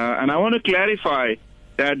 And I want to clarify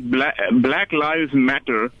that Black Lives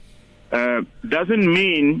Matter doesn't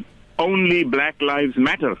mean only Black Lives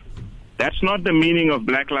Matter. That's not the meaning of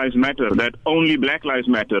Black Lives Matter, that only Black Lives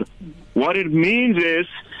Matter. What it means is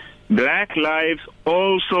Black lives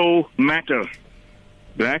also matter.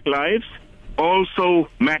 Black lives also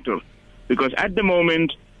matter. Because at the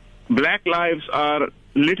moment, Black lives are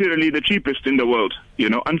literally the cheapest in the world.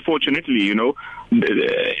 Unfortunately,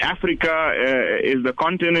 Africa is the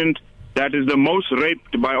continent that is the most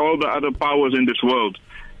raped by all the other powers in this world.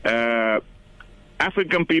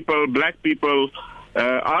 African people, Black people,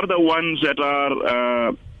 are the ones that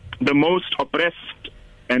are the most oppressed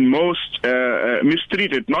and most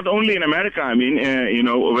mistreated, not only in America,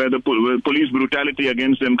 where the police brutality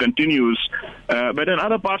against them continues, but in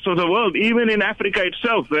other parts of the world, even in Africa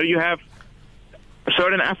itself, where you have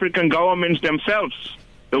certain African governments themselves,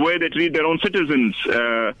 the way they treat their own citizens,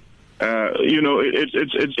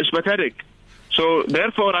 it's pathetic. So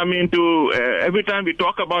therefore, every time we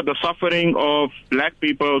talk about the suffering of Black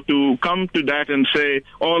people, to come to that and say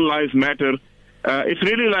all lives matter, it's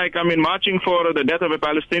really like, marching for the death of a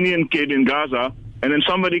Palestinian kid in Gaza, and then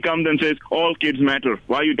somebody comes and says all kids matter.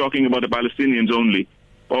 Why are you talking about the Palestinians only?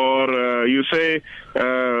 Or you say,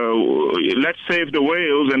 let's save the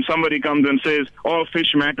whales, and somebody comes and says all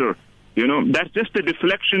fish matter. That's just a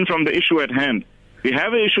deflection from the issue at hand. We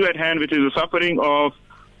have an issue at hand, which is the suffering of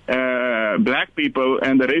Black people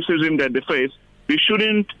and the racism that they face. We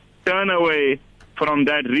shouldn't turn away from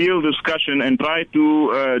that real discussion and try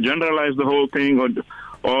to generalize the whole thing, or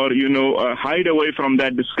hide away from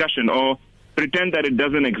that discussion, or pretend that it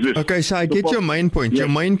doesn't exist. Okay, so I get your main point. Yes. Your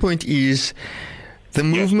main point is the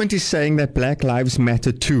movement is saying that Black lives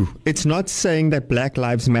matter too. It's not saying that Black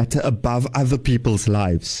lives matter above other people's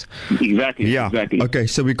lives. Exactly. Yeah. Exactly. Okay,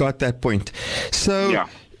 so we got that point. So,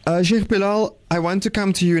 Sheikh Bilal, I want to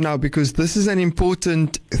come to you now because this is an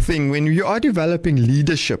important thing. When you are developing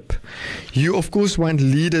leadership, you of course want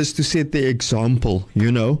leaders to set the example,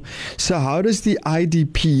 So how does the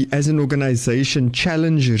IDP as an organization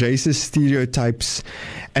challenge racist stereotypes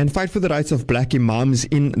and fight for the rights of Black imams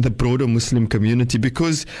in the broader Muslim community?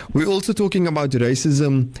 Because we're also talking about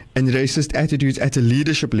racism and racist attitudes at a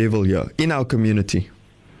leadership level here in our community.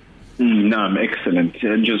 Excellent.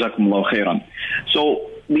 Jazakumullah khairan. So,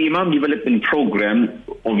 the Imam Development Program,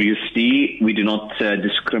 obviously, we do not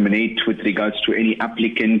discriminate with regards to any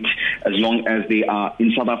applicant as long as they are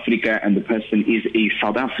in South Africa and the person is a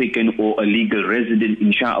South African or a legal resident,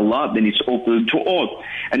 inshallah, then it's open to all.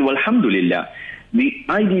 And alhamdulillah, the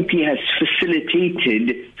IDP has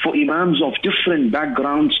facilitated for imams of different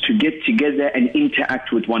backgrounds to get together and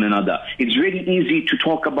interact with one another. It's very easy to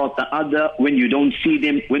talk about the other when you don't see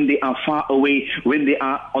them, when they are far away, when they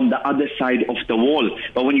are on the other side of the wall.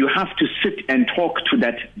 But when you have to sit and talk to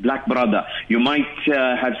that Black brother, you might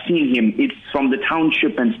have seen him, it's from the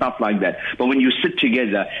township and stuff like that. But when you sit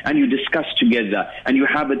together and you discuss together and you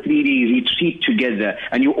have a 3-day retreat together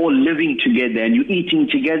and you're all living together and you're eating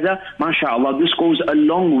together, mashallah, this goes a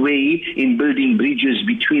long way in building bridges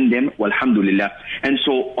between them, alhamdulillah. And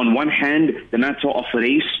so on one hand, the matter of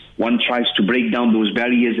race, one tries to break down those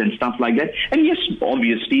barriers and stuff like that. And yes,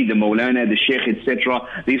 obviously the Maulana, the Sheikh, etc.,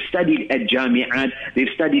 they've studied at Jami'at, they've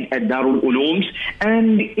studied at Darul Ulooms,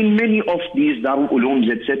 and in many of these Darul Ulooms,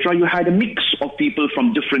 etc., you had a mix of people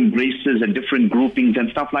from different races and different groupings and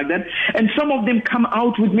stuff like that. And some of them come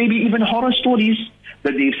out with maybe even horror stories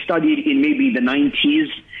that they've studied in maybe the 90s.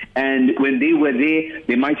 And when they were there,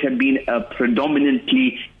 they might have been a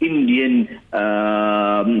predominantly Indian,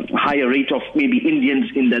 higher rate of maybe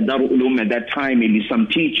Indians in the Darul Uloom at that time, maybe some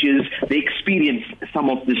teachers. They experienced some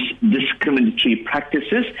of this discriminatory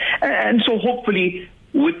practices. And so hopefully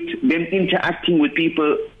with them interacting with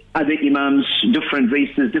people, other imams, different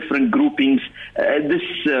races, different groupings, this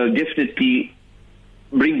definitely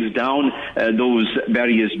brings down those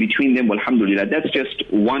barriers between them. Alhamdulillah, that's just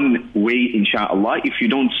one way, inshallah. If you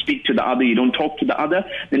don't speak to the other, you don't talk to the other,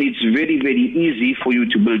 then it's very, very easy for you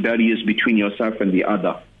to build barriers between yourself and the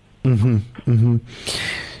other.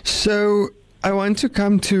 So I want to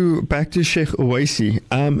come back to Sheikh Uwaisi.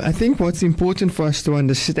 I think what's important for us to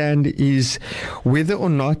understand is whether or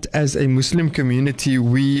not as a Muslim community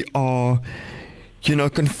we are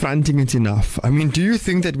confronting it enough. I mean, do you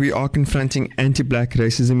think that we are confronting anti-Black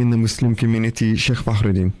racism in the Muslim community, Sheikh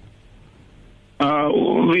Fakhruddin?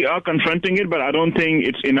 We are confronting it, but I don't think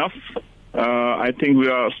it's enough. I think we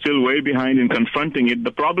are still way behind in confronting it.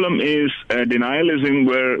 The problem is denialism,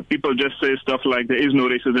 where people just say stuff like there is no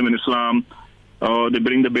racism in Islam, or they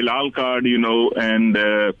bring the Bilal card, and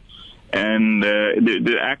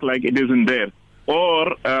they act like it isn't there. or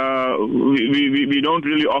we don't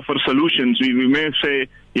really offer solutions. We may say,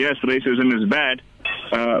 yes, racism is bad,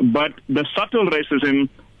 but the subtle racism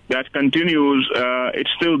that continues,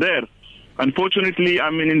 it's still there. Unfortunately, I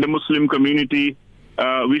mean, in the Muslim community,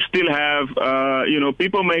 we still have,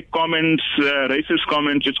 people make comments, racist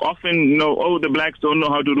comments. It's often, oh, the blacks don't know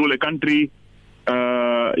how to rule a country.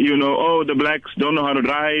 Oh, the blacks don't know how to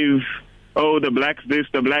drive. Oh, the blacks this,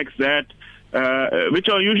 the blacks that, which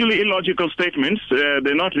are usually illogical statements.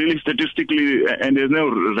 They're not really statistically, and there's no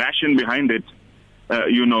ration behind it,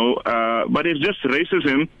 but it's just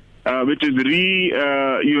racism, which is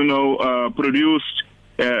produced,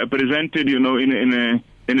 presented,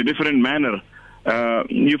 in a different manner.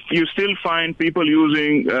 You still find people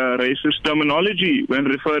using racist terminology when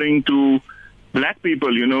referring to black people,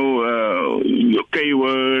 K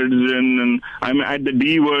words and I mean, at the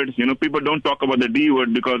D words. People don't talk about the D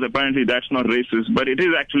word because apparently that's not racist, but it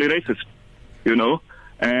is actually racist,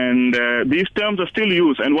 And these terms are still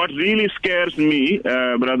used. And what really scares me,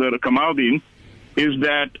 Brother Kamaldeen, is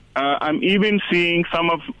that I'm even seeing some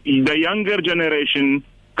of the younger generation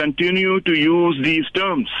continue to use these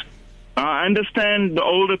terms. I understand the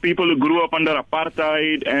older people who grew up under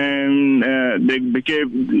apartheid and they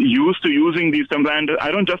became used to using these terms.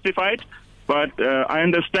 I don't justify it, but I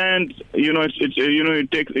understand.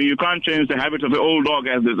 It takes, you can't change the habits of the old dog,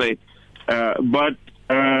 as they say. But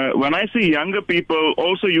when I see younger people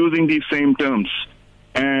also using these same terms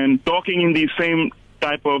and talking in these same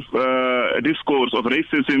type of discourse of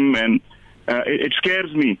racism, and it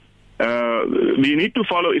scares me. We need to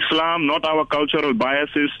follow Islam, not our cultural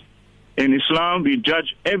biases. In Islam, we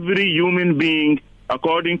judge every human being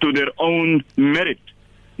according to their own merit.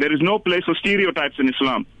 There is no place for stereotypes in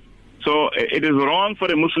Islam. So it is wrong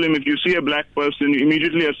for a Muslim, if you see a black person, you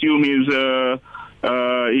immediately assume he's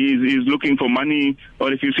looking for money.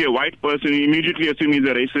 Or if you see a white person, you immediately assume he's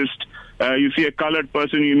a racist. You see a colored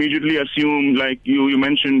person, you immediately assume, like you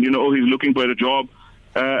mentioned, he's looking for a job.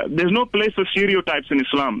 There's no place for stereotypes in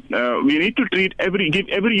Islam. We need to give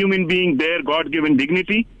every human being their God-given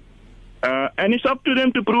dignity. And it's up to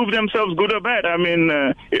them to prove themselves good or bad. I mean,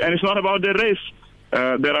 and it's not about their race.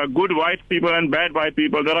 There are good white people and bad white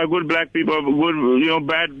people. There are good black people, good,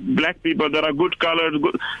 bad black people. There are good colors.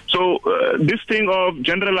 So this thing of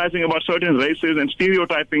generalizing about certain races and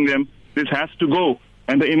stereotyping them, this has to go.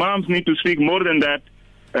 And the imams need to speak more than that,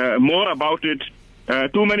 more about it.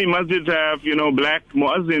 Too many masjids have, black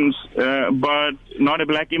muazzins, but not a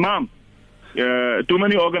black imam. Too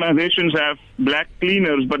many organizations have black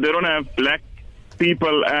cleaners, but they don't have black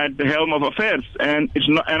people at the helm of affairs. And it's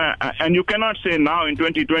not, and you cannot say now in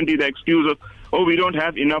 2020 the excuse of, oh, we don't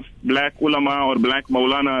have enough black ulama or black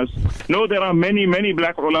maulanas. No, there are many, many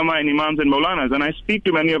black ulama and imams and maulanas, and I speak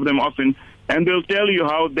to many of them often, and they'll tell you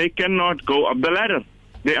how they cannot go up the ladder.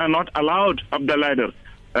 They are not allowed up the ladder.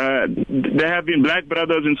 There have been black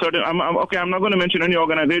brothers in certain, I'm not going to mention any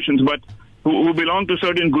organizations, but who belong to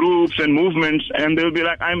certain groups and movements, and they'll be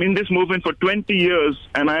like, I'm in this movement for 20 years,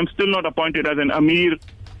 and I'm still not appointed as an Amir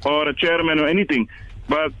or a chairman or anything.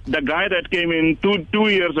 But the guy that came in two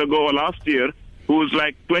years ago or last year, who's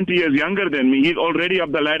like 20 years younger than me, he's already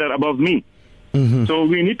up the ladder above me. Mm-hmm. So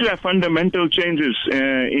we need to have fundamental changes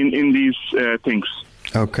in these things.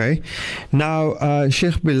 Okay. Now,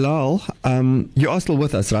 Sheikh Bilal, you are still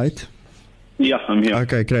with us, right? Yes, I'm here.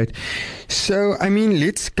 Okay, great. So, I mean,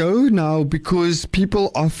 let's go now, because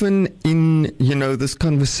people often in, this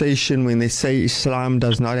conversation, when they say Islam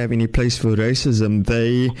does not have any place for racism,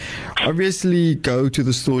 they obviously go to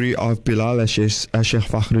the story of Bilal, as Sheikh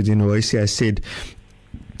Fakhruddin Owaisi has said,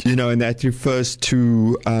 and that refers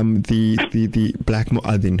to the black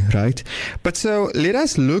mu'adhin, right? But so let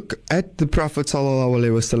us look at the Prophet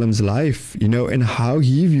ﷺ's life, and how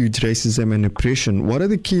he viewed racism and oppression. What are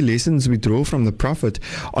the key lessons we draw from the Prophet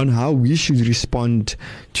on how we should respond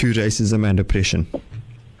to racism and oppression?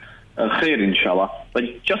 Khair, inshallah.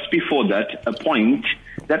 But just before that, a point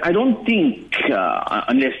that I don't think,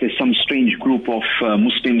 unless there's some strange group of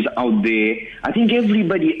Muslims out there, I think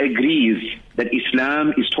everybody agrees that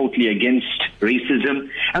Islam is totally against racism,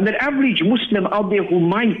 and that average Muslim out there who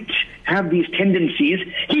might have these tendencies,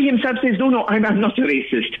 he himself says, no, I'm not a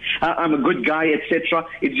racist. I'm a good guy, etc.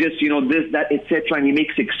 It's just, this, that, etc. And he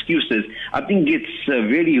makes excuses. I think it's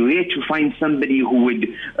very rare to find somebody who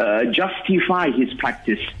would justify his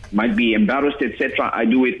practice. Might be embarrassed, etc. I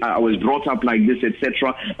do it. I was brought up like this,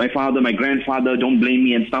 etc. My father, my grandfather, don't blame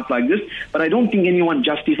me and stuff like this. But I don't think anyone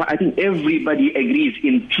justifies. I think everybody agrees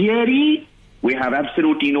in theory. We have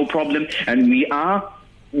absolutely no problem, and we are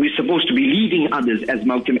we're supposed to be leading others, as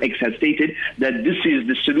Malcolm X has stated, that this is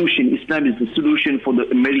the solution. Islam is the solution for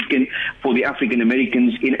the African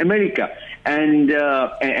Americans in America, and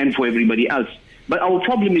for everybody else. But our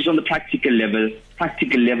problem is on the practical level.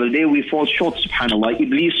 There we fall short, subhanAllah.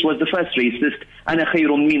 Iblis was the first racist. Ana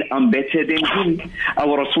khayrun min, I'm better than him.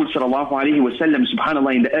 Our Rasul sallallahu alayhi wa sallam,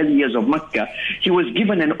 subhanAllah, in the early years of Makkah, he was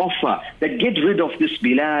given an offer that get rid of this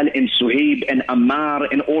Bilal and Suhaib and Ammar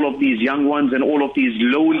and all of these young ones and all of these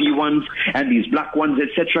lowly ones and these black ones,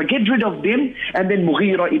 etc. Get rid of them, and then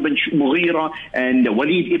Mughira ibn Mughira and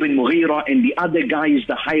Walid ibn Mughira and the other guys,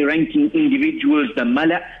 the high-ranking individuals, the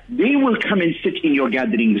Mala, they will come and sit in your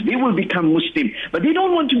gatherings. They will become Muslim. But they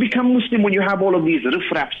don't want to become Muslim when you have all of these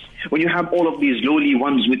riffraffs, when you have all of these lowly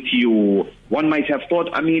ones with you. One might have thought,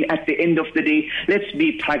 at the end of the day, let's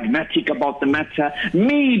be pragmatic about the matter.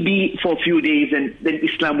 Maybe for a few days, and then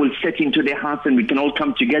Islam will set into their hearts and we can all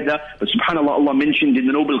come together. But subhanAllah, Allah mentioned in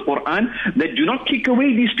the noble Quran that do not kick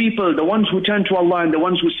away these people, the ones who turn to Allah and the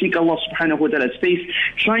ones who seek Allah subhanahu wa ta'ala's face,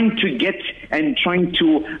 trying to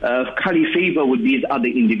curry favor with these other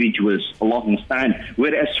individuals. Allah musta'an.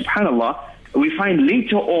 Whereas subhanAllah, we find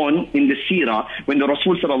later on in the seerah, when the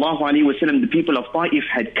Rasul sallallahu alayhi wa sallam, the people of Ta'if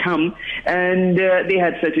had come and they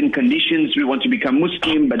had certain conditions. We want to become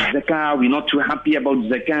Muslim, but zakah, we're not too happy about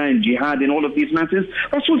zakah and jihad and all of these matters.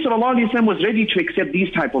 Rasul sallallahu alayhi wa sallam was ready to accept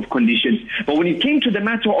these type of conditions. But when it came to the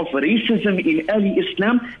matter of racism in early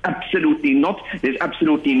Islam, absolutely not. There's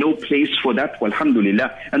absolutely no place for that.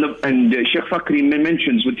 Alhamdulillah. And Sheikh Fakri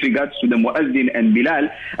mentions with regards to the Muazzin and Bilal,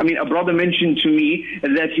 a brother mentioned to me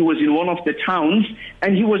that he was in one of the towns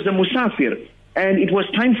and he was the musafir and it was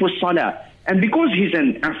time for salah, and because he's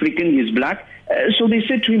an African, he's black, so they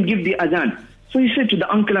said to him, give the adhan. So he said to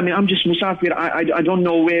the uncle, I'm just musafir, I don't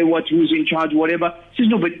know who's in charge, whatever. He says,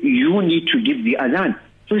 no, but you need to give the adhan.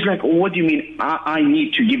 So he's like, oh, what do you mean I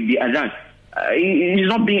need to give the adhan? He's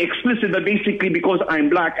not being explicit, but basically because I'm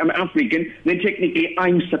black, I'm African, then technically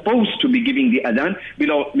I'm supposed to be giving the adhan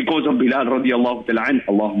because of Bilal radiallahu ta'ala an,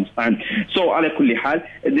 Allahumma musta'an. So ala kulli hal,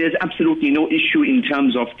 there's absolutely no issue in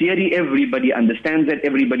terms of theory. Everybody understands that,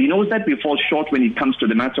 everybody knows that. We fall short when it comes to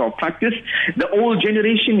the matter of practice. The old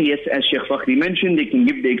generation, yes, as Sheikh Fakhri mentioned, they can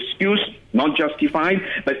give the excuse, not justified,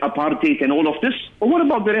 but apartheid and all of this. But what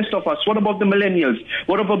about the rest of us? What about the millennials?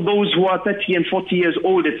 What about those who are 30 and 40 years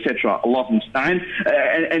old, etc.? Allahumma musta'an.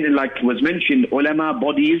 And like was mentioned, ulama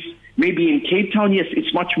bodies, maybe in Cape Town, yes,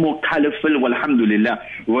 it's much more colorful, alhamdulillah.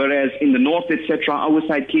 Whereas in the north, etc., our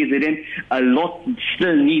side, KZN, a lot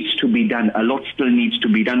still needs to be done. A lot still needs to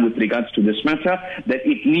be done with regards to this matter, that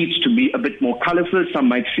it needs to be a bit more colorful. Some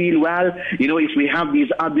might feel, well, if we have these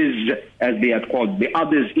others, as they are called, the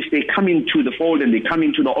others, if they come into the fold and they come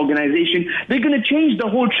into the organization, they're going to change the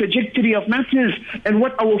whole trajectory of matters. And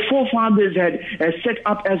what our forefathers had set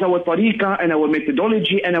up as our tariqah and our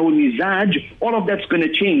methodology and our mizaj, all of that's going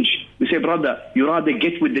to change. We say, brother, you rather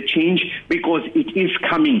get with the change because it is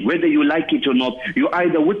coming, whether you like it or not. You're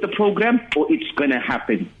either with the program or it's going to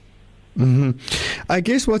happen. Mm-hmm. I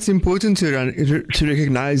guess what's important to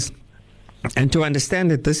recognize and to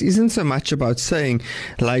understand that this isn't so much about saying,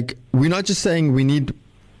 like, we're not just saying we need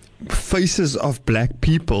faces of black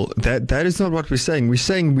people. That is not what we're saying. We're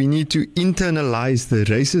saying we need to internalize the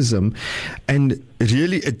racism and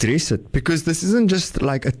really address it, because this isn't just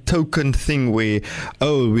like a token thing where,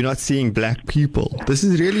 oh, we're not seeing black people. This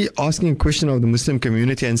is really asking a question of the Muslim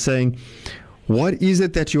community and saying, what is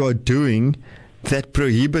it that you are doing that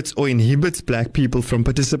prohibits or inhibits black people from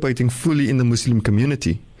participating fully in the Muslim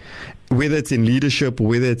community? Whether it's in leadership, or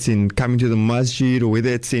whether it's in coming to the masjid, or whether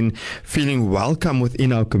it's in feeling welcome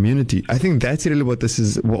within our community. I think that's really what this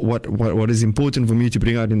is, what is important for me to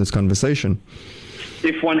bring out in this conversation.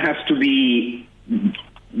 If one has to be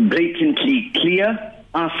blatantly clear,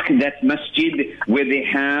 ask that masjid where they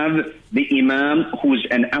have the imam who's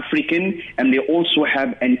an African and they also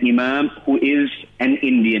have an imam who is an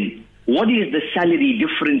Indian. What is the salary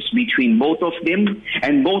difference between both of them?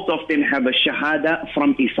 And both of them have a shahada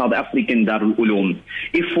from a South African Darul Uloom.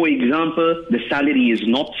 If, for example, the salary is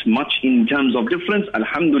not much in terms of difference,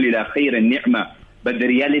 alhamdulillah, khair and ni'mah. But the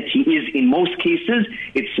reality is, in most cases,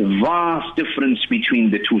 it's a vast difference between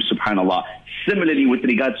the two, subhanAllah. Similarly with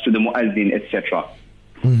regards to the muazzin, etc.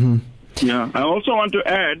 Mm-hmm. Yeah, I also want to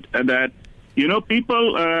add that,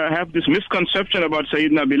 people have this misconception about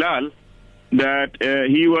Sayyidina Bilal, that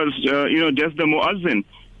he was, just the muazzin.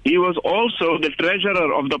 He was also the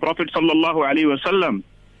treasurer of the Prophet sallallahu alaihi wasallam.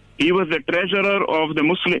 He was the treasurer of the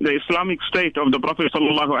Islamic State of the Prophet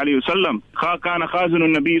sallallahu alaihi wasallam. Kana khazinu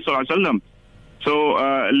Nabi sallallahu alaihi wasallam. So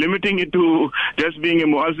limiting it to just being a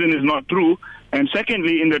muazzin is not true. And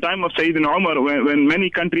secondly, in the time of Sayyidina Umar, when many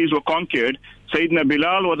countries were conquered, Sayyidina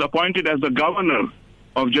Bilal was appointed as the governor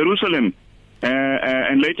of Jerusalem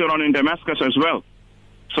and later on in Damascus as well.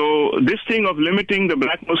 So this thing of limiting the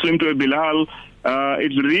black Muslim to a Bilal,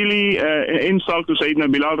 it's really an insult to Sayyidina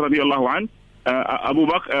Bilal radiallahu anh. Abu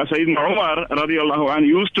Bakr, Sayyidina Umar radiallahu anh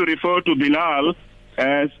used to refer to Bilal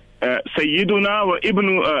as Sayyiduna wa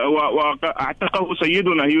ibnu wa a'taqahu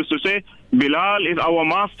Sayyiduna. He used to say, Bilal is our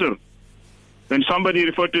master. When somebody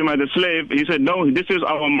referred to him as a slave, he said, no, this is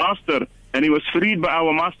our master. And he was freed by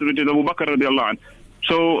our master, which is Abu Bakr radiallahu anh.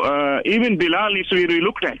 So even Bilal needs to be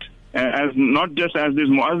relooked at as not just as this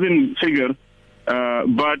muazzin figure,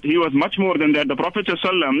 but he was much more than that. The Prophet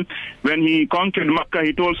ﷺ, when he conquered Makkah,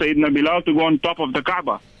 he told Sayyidina Bilal to go on top of the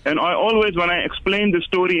Kaaba. And I always, when I explain the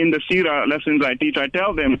story in the Seerah lessons I teach, I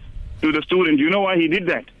tell them to the students, you know why he did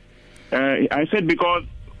that? I said because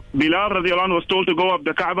Bilal radiallahu anh was told to go up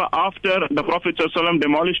the Kaaba after the Prophet ﷺ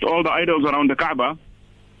demolished all the idols around the Kaaba.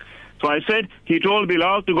 So I said he told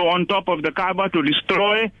Bilal to go on top of the Kaaba to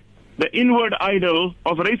destroy the inward idol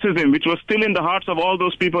of racism, which was still in the hearts of all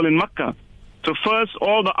those people in Makkah. So first,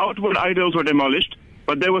 all the outward idols were demolished,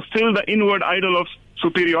 but there was still the inward idol of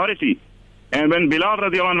superiority. And when Bilal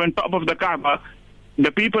radiallahu anh went top of the Kaaba,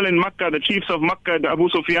 the people in Makkah, the chiefs of Makkah, the Abu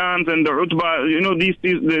Sufyans and the Utbah, you know,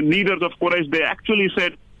 the leaders of Quraysh, they actually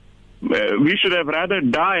said, we should have rather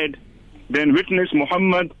died than witness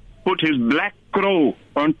Muhammad put his black crow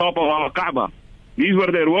on top of our Kaaba. These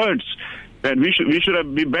were their words, that we should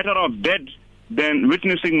have been better off dead than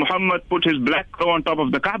witnessing Muhammad put his black crow on top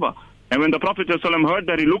of the Kaaba. And when the Prophet ﷺ heard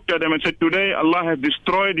that, he looked at them and said, today Allah has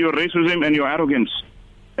destroyed your racism and your arrogance.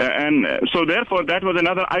 So therefore, that was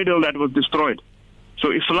another idol that was destroyed.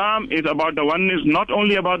 So Islam is about the oneness, not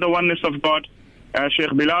only about the oneness of God, as Sheikh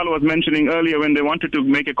Bilal was mentioning earlier when they wanted to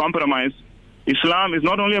make a compromise. Islam is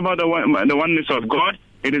not only about the oneness of God,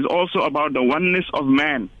 it is also about the oneness of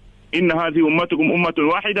man. Inna hadhi ummatukum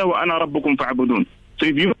ummatun wahida wa ana rabbukum fa'budun. So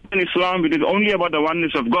if you in Islam, it is only about the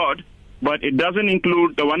oneness of God, but it doesn't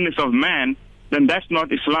include the oneness of man, then that's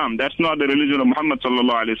not Islam. That's not the religion of Muhammad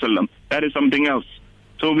sallallahu alaihi wasallam. That is something else.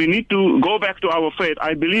 So we need to go back to our faith.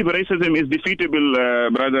 I believe racism is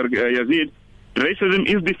defeatable, brother Yazid. Racism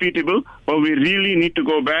is defeatable, but we really need to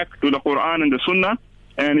go back to the Quran and the Sunnah.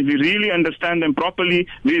 And if we really understand them properly,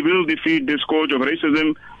 we will defeat this scourge of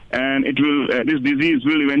racism, and it will. This disease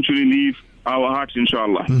will eventually leave our hearts,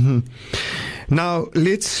 inshallah. Mm-hmm. Now,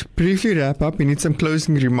 let's briefly wrap up. We need some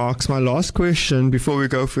closing remarks. My last question before we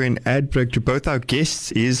go for an ad break to both our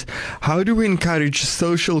guests is, how do we encourage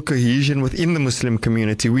social cohesion within the Muslim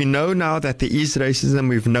community? We know now that there is racism.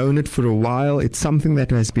 We've known it for a while. It's something that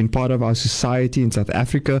has been part of our society in South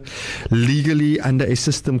Africa, legally under a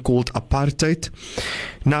system called apartheid.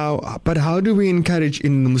 Now, but how do we encourage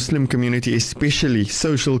in the Muslim community, especially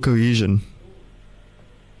social cohesion?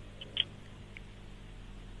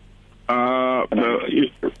 I'll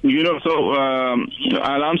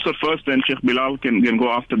answer first, then Sheikh Bilal can go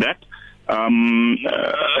after that.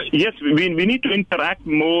 Yes, we need to interact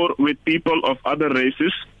more with people of other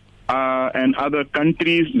races and other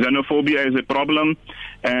countries. Xenophobia is a problem.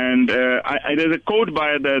 And there's a quote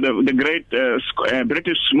by the great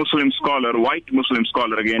British Muslim scholar, white Muslim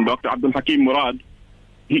scholar again, Dr. Abdul Hakim Murad.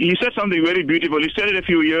 He said something very beautiful. He said it a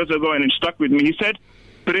few years ago and it stuck with me. He said,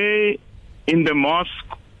 pray in the mosque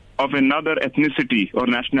of another ethnicity or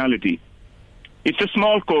nationality. It's a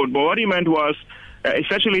small quote, but what he meant was,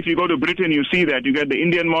 especially if you go to Britain, you see that. You get the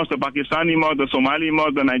Indian mosque, the Pakistani mosque, the Somali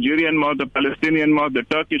mosque, the Nigerian mosque, the Palestinian mosque, the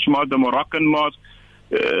Turkish mosque, the Moroccan mosque,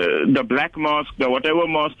 the black mosque, the whatever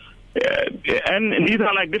mosque. And these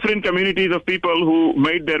are like different communities of people who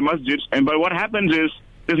made their masjids. But what happens is,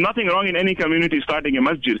 there's nothing wrong in any community starting a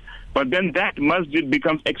masjid, but then that masjid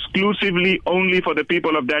becomes exclusively only for the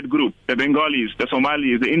people of that group, the Bengalis, the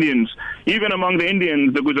Somalis, the Indians. Even among the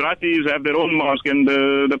Indians, the Gujaratis have their own mosque and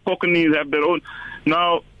the Kokanese have their own.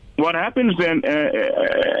 Now, what happens then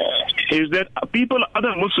is that people,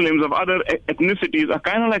 other Muslims of other ethnicities are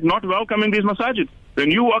kind of like not welcome in these masajid.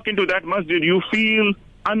 When you walk into that masjid, you feel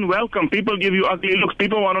unwelcome. People give you ugly looks.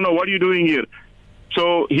 People want to know, what are you doing here?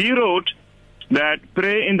 So he wrote that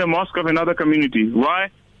pray in the mosque of another community. Why?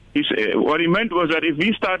 What he meant was that if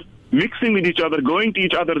we start mixing with each other, going to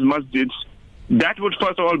each other's masjids, that would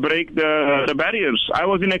first of all break the barriers. I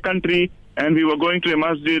was in a country and we were going to a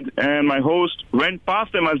masjid and my host went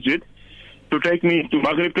past the masjid to take me to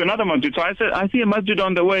Maghrib to another masjid. So I said, I see a masjid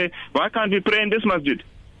on the way. Why can't we pray in this masjid?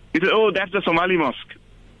 He said, oh, that's the Somali mosque.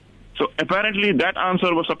 So apparently that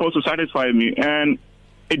answer was supposed to satisfy me, and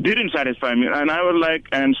it didn't satisfy me. And I was like,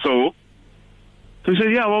 and so So he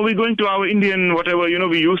said, yeah, well, we're going to our Indian, whatever,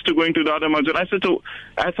 we used to going to the other masjid. I said, so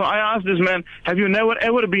I asked this man, have you never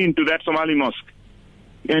ever been to that Somali mosque?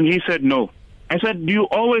 And he said, no. I said, do you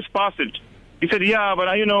always pass it? He said, yeah, but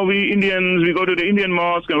we Indians, we go to the Indian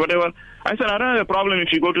mosque and whatever. I said, I don't have a problem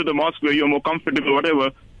if you go to the mosque where you're more comfortable,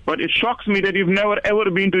 whatever. But it shocks me that you've never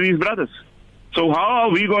ever been to these brothers. So how are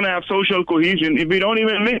we going to have social cohesion if we don't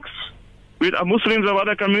even mix with Muslims of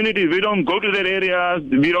other communities? We don't go to their areas.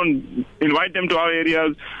 We don't invite them to our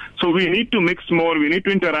areas. So we need to mix more. We need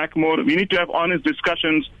to interact more. We need to have honest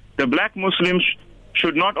discussions. The black Muslims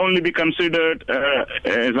should not only be considered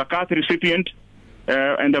a zakat recipient,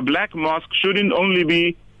 and the black mosque shouldn't only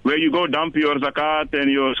be where you go dump your zakat and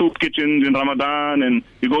your soup kitchens in Ramadan and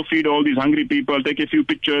you go feed all these hungry people, take a few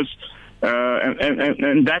pictures,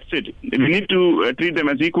 and that's it. We need to treat them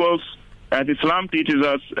as equals, as Islam teaches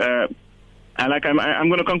us. I'm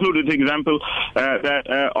going to conclude with the example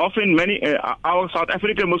that often our South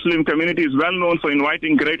African Muslim community is well known for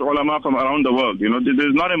inviting great ulama from around the world.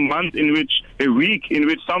 There's not a week in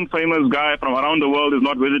which some famous guy from around the world is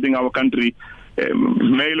not visiting our country,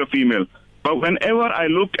 male or female. But whenever I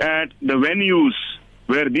look at the venues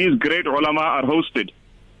where these great ulama are hosted,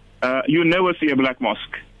 you never see a black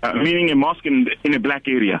mosque, meaning a mosque in a black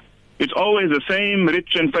area. It's always the same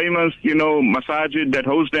rich and famous, masajid that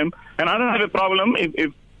host them. And I don't have a problem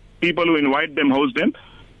if people who invite them host them.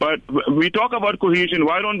 But we talk about cohesion.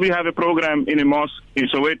 Why don't we have a program in a mosque in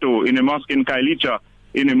Soweto, in a mosque in Kailicha,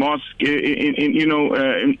 in a mosque in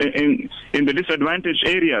the disadvantaged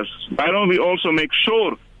areas? Why don't we also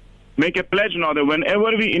make a pledge now that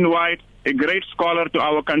whenever we invite a great scholar to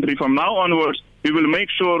our country from now onwards, we will make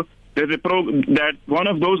sure that one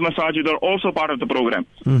of those masajid are also part of the program.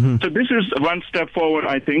 Mm-hmm. So this is one step forward,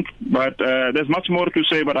 I think. But there's much more to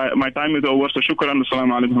say, but my time is over. So shukran.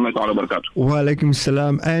 Assalamu alaikum wa rahmatullahi wa barakatuh. Wa alaikum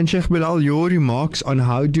salam. And Sheikh Bilal, your remarks on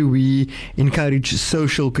how do we encourage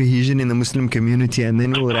social cohesion in the Muslim community, and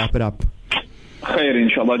then we'll wrap it up. Khair,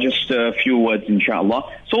 inshallah, just a few words, inshallah.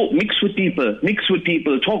 So mix with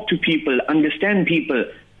people, talk to people, understand people,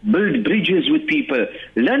 build bridges with people,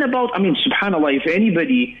 learn about, subhanAllah, if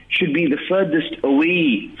anybody should be the furthest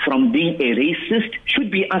away from being a racist, should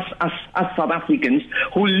be us South Africans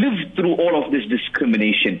who lived through all of this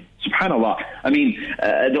discrimination. SubhanAllah.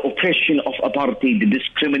 The oppression of apartheid, the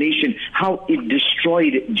discrimination, how it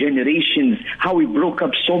destroyed generations, how it broke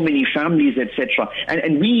up so many families, etc.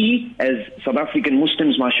 And we, as South African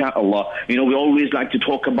Muslims, mashallah, we always like to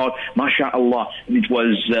talk about, mashallah, it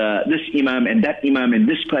was this imam and that imam and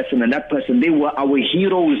this person and that person. They were our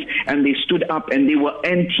heroes and they stood up and they were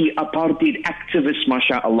anti-apartheid activists,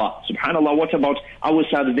 mashallah. SubhanAllah, what about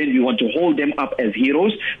ourselves then? We want to hold them up as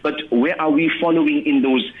heroes, but where are we following in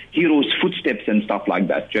those heroes' footsteps and stuff like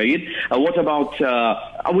that, Jayed? What about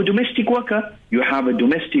our domestic worker? You have a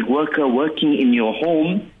domestic worker working in your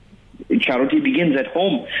home. Charity begins at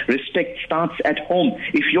home. Respect starts at home.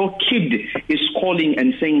 If your kid is calling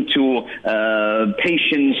and saying to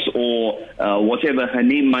Patience or whatever her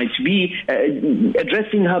name might be,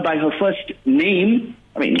 addressing her by her first name,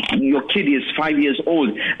 your kid is 5 years old,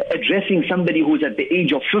 addressing somebody who's at the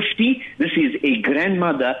age of 50, this is a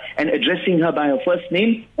grandmother, and addressing her by her first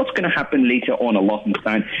name, what's going to happen later on, Allah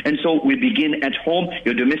musta'an? And so we begin at home.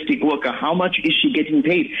 Your domestic worker, how much is she getting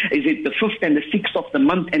paid? Is it the 5th and the 6th of the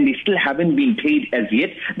month and they still haven't been paid as yet?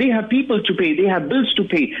 They have people to pay, they have bills to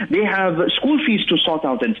pay, they have school fees to sort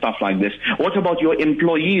out and stuff like this. What about your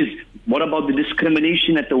employees? What about the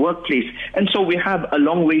discrimination at the workplace? And so we have a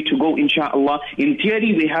long way to go, inshallah. In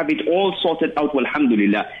theory, we have it all sorted out,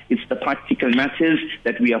 alhamdulillah. It's the practical matters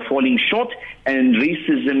that we are falling short, and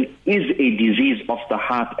racism is a disease of the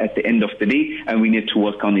heart at the end of the day, and we need to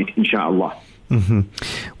work on it, inshallah. Mm-hmm.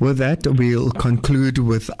 With that, we'll conclude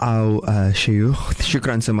with our Shayukh.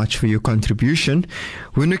 Shukran so much for your contribution.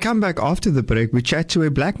 When we come back after the break, we chat to a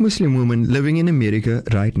black Muslim woman living in America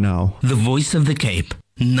right now. The Voice of the Cape,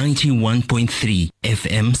 91.3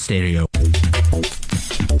 FM stereo.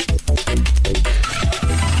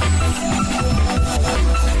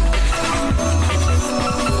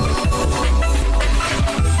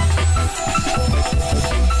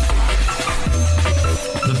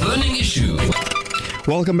 The Burning Issue.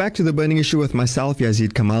 Welcome back to The Burning Issue with myself,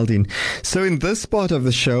 Yazid Kamaldeen. So in this part of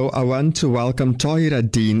the show, I want to welcome Tahira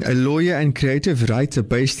Dean, a lawyer and creative writer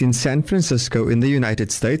based in San Francisco in the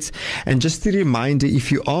United States. And just a reminder,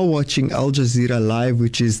 if you are watching Al Jazeera Live,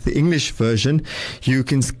 which is the English version, you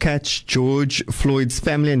can catch George Floyd's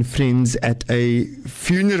family and friends at a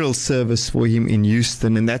funeral service for him in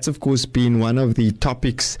Houston. And that's, of course, been one of the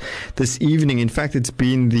topics this evening. In fact, it's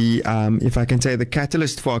been the, if I can say, the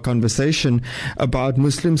catalyst for our conversation about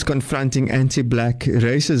Muslims confronting anti-black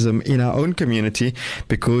racism in our own community,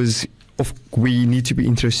 because we need to be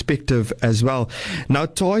introspective as well. Now,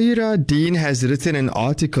 Tahira Dean has written an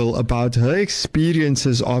article about her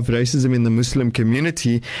experiences of racism in the Muslim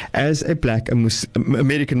community as a black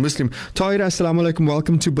American Muslim. Tahira, assalamu alaikum.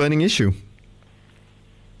 Welcome to Burning Issue.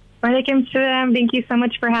 Walaikum salam. Thank you so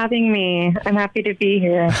much for having me. I'm happy to be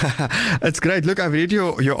here. It's great. Look, I've read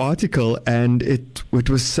your article, and it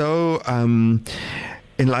was so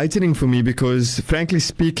enlightening for me, because frankly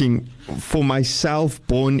speaking, for myself,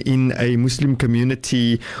 born in a Muslim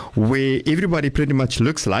community where everybody pretty much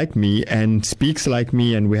looks like me and speaks like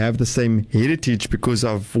me, and we have the same heritage because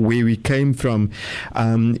of where we came from,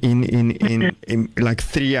 in like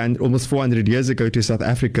 300, almost 400 years ago to South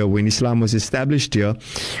Africa when Islam was established here,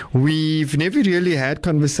 we've never really had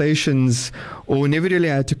conversations or never really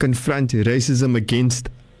had to confront racism against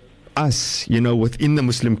us, within the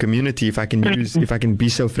Muslim community, if I can be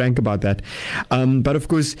so frank about that. But of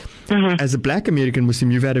course, as a black American Muslim,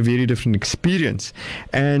 you've had a very different experience.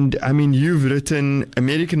 And I mean, you've written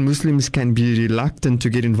American Muslims can be reluctant to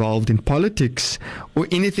get involved in politics or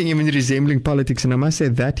anything even resembling politics. And I must say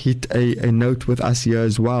that hit a note with us here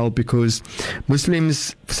as well, because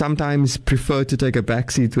Muslims sometimes prefer to take a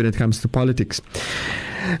backseat when it comes to politics.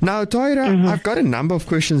 Now, Tahira, I've got a number of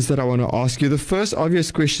questions that I want to ask you. The first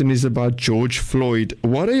obvious question is about George Floyd.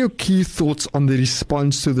 What are your key thoughts on the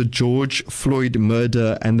response to the George Floyd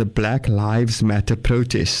murder and the Black Lives Matter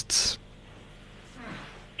protests?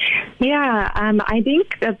 Yeah, I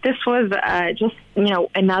think that this was just,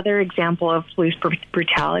 another example of police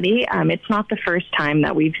brutality. It's not the first time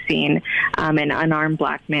that we've seen an unarmed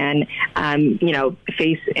black man,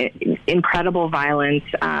 face incredible violence,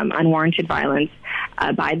 unwarranted violence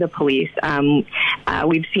by the police.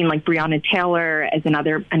 We've seen like Breonna Taylor as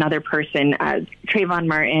another person, Trayvon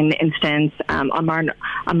Martin instance,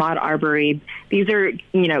 Ahmaud Arbery. These are,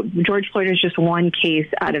 George Floyd is just one case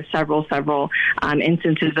out of several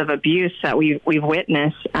instances of abuse that we've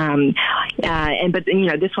witnessed. But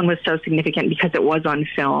this one was so significant because it was on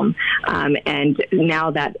film. And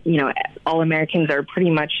now that, all Americans are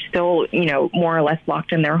pretty much still, more or less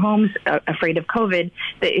locked in their homes, afraid of COVID,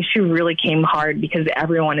 the issue really came hard because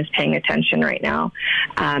everyone is paying attention right now.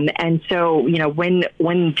 And so,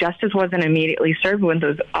 when justice wasn't immediately served, when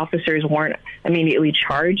those officers weren't immediately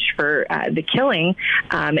charged for the killing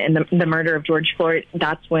and the murder of George Floyd,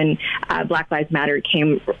 that's when Black Lives Matter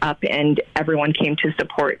came up, and everyone came to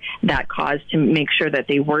support that cause to make sure that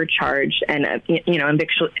they were charged, and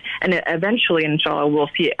eventually, inshallah, we'll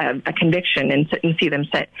see a conviction and see them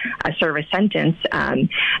serve a sentence,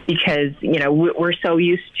 because we're so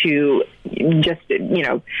used to just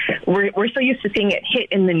we're so used to seeing it hit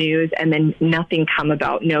in the news and then nothing come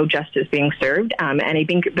about, no justice being served, and I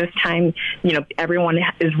think this time everyone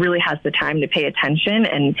really has the time to pay attention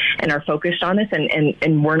and are focused on this,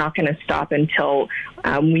 and we're not going to stop until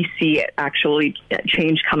we see it actually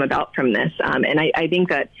change come about from this. And I think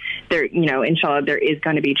that there, inshallah, there is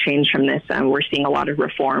going to be change from this. We're seeing a lot of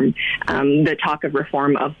reform, the talk of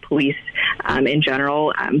reform of police in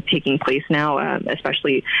general taking place now,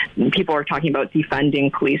 especially people are talking about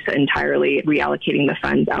defunding police entirely, reallocating the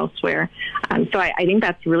funds elsewhere. So I think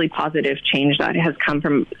that's really positive change that has come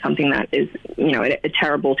from something that is, a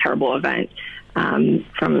terrible, terrible event from,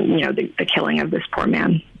 the killing of this poor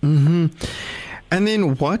man. Mm-hmm. And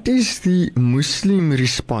then what is the Muslim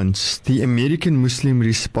response, the American Muslim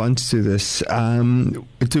response to this?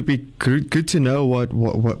 It would be good to know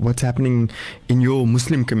what's happening in your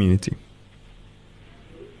Muslim community.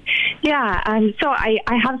 Yeah, so I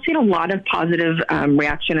have seen a lot of positive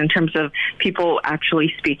reaction in terms of people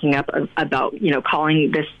actually speaking up about,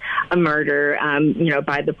 calling this a murder,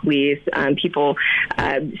 by the police, people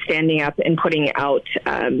standing up and putting out,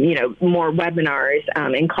 more webinars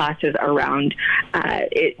and classes around,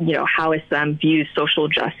 how Islam views social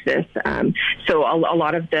justice. So a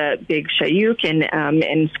lot of the big shayukh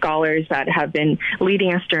and scholars that have been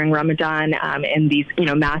leading us during Ramadan and these,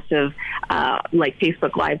 massive, like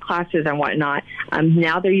Facebook Live classes and whatnot,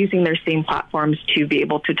 now they're using their same platforms to be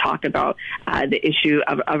able to talk about the issue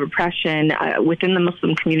of oppression within the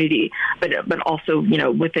Muslim community, but also,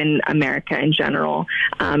 within America in general.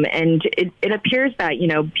 And it appears that,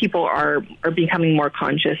 people are becoming more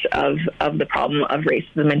conscious of the problem of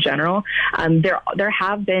racism in general. There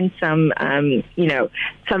have been some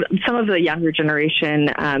of the younger generation,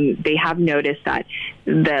 they have noticed that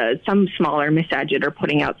some smaller masajid are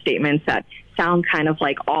putting out statements that sound kind of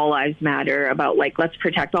like all lives matter, about like let's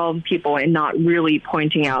protect all the people, and not really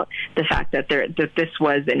pointing out the fact that this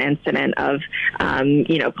was an incident of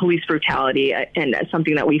police brutality, and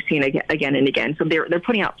something that we've seen again and again. So they're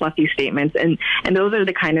putting out fluffy statements, and those are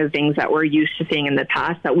the kind of things that we're used to seeing in the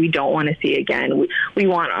past that we don't want to see again. We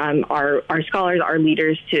want our scholars, our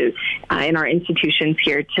leaders to in our institutions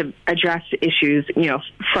here to address issues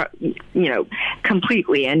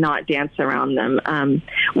completely and not dance around them.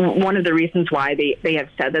 One of the reasons why they have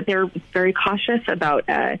said that they're very cautious about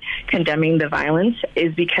condemning the violence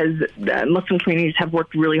is because the Muslim communities have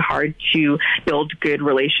worked really hard to build good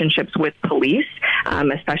relationships with police,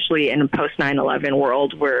 especially in a post 9/11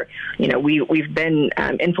 world where we've been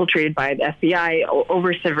infiltrated by the FBI,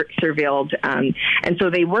 over surveilled, and so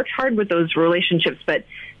they worked hard with those relationships, but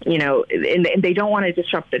and they don't want to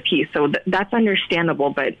disrupt the peace. So that's understandable,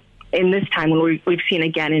 but in this time when we've seen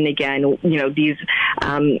again and again, these,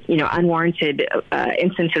 unwarranted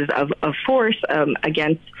instances of force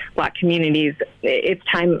against Black communities, it's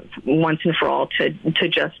time once and for all to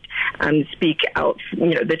just speak out,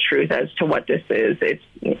 the truth as to what this is. It's,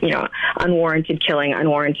 unwarranted killing,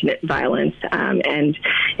 unwarranted violence, and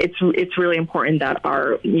it's really important that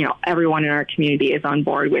everyone in our community is on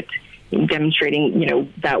board with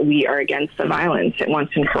demonstrating, that we are against the violence once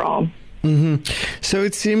and for all. Mm-hmm. So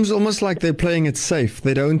it seems almost like they're playing it safe.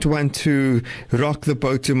 They don't want to rock the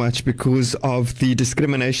boat too much because of the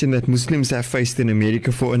discrimination that Muslims have faced in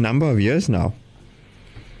America for a number of years now.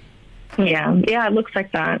 Yeah, it looks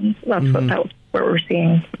like that. That's what we're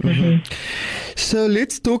seeing. Mm-hmm. So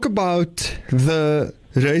let's talk about the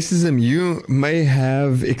racism you may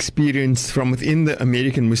have experienced from within the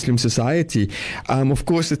American Muslim society. Of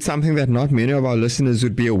course, it's something that not many of our listeners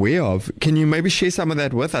would be aware of. Can you maybe share some of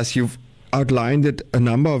that with us? You've outlined a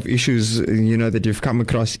number of issues, that you've come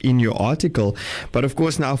across in your article. But of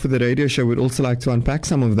course, now for the radio show, we'd also like to unpack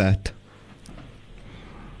some of that.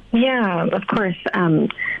 Yeah, of course.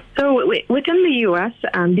 So within the U.S.,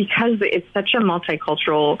 because it's such a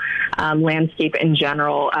multicultural landscape in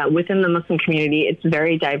general, within the Muslim community, it's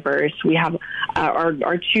very diverse. We have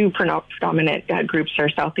our two predominant groups are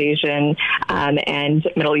South Asian and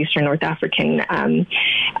Middle Eastern, North African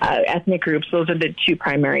ethnic groups. Those are the two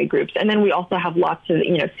primary groups. And then we also have lots of,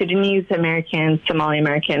 Sudanese Americans, Somali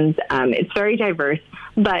Americans. It's very diverse.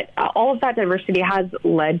 But all of that diversity has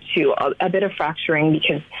led to a bit of fracturing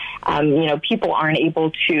because, people aren't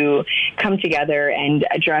able to come together and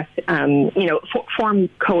address, form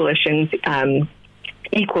coalitions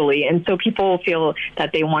equally. And so people feel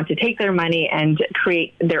that they want to take their money and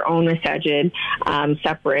create their own masajid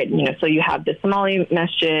separate. So you have the Somali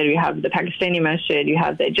masjid, you have the Pakistani masjid, you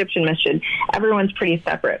have the Egyptian masjid. Everyone's pretty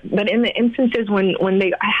separate. But in the instances when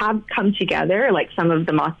they have come together, like some of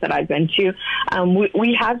the mosques that I've been to,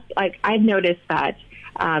 we have, I've noticed that,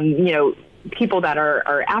 people that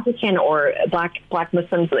are African or black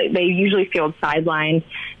Muslims, they usually feel sidelined.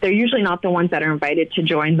 They're usually not the ones that are invited to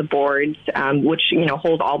join the boards, which,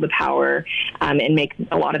 hold all the power and make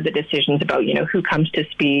a lot of the decisions about, who comes to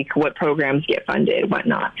speak, what programs get funded,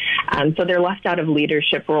 whatnot. So they're left out of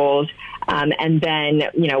leadership roles. And then,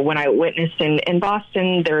 when I witnessed in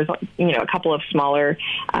Boston, there's, a couple of smaller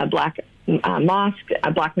black mosque,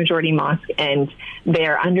 a Black majority mosque, and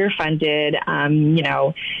they're underfunded.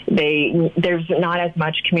 There's not as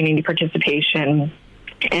much community participation.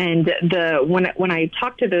 And when I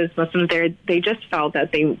talked to those Muslims there, they just felt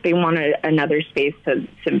that they wanted another space to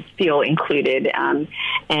feel included.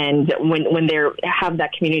 And when they have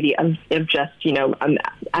that community of just,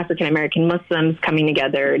 African American Muslims coming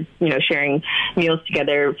together, sharing meals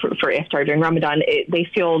together for iftar during Ramadan, they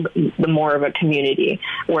feel the more of a community.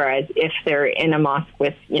 Whereas if they're in a mosque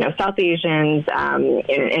with, South Asians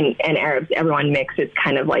and Arabs, everyone mixed, it's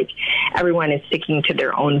kind of like everyone is sticking to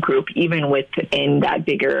their own group, even within that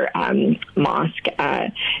bigger mosque.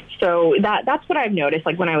 So that's what I've noticed.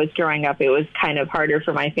 Like when I was growing up, it was kind of harder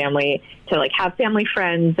for my family to have family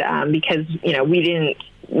friends because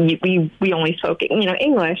we only spoke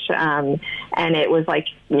English, and it was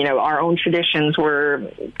our own traditions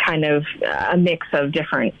were kind of a mix of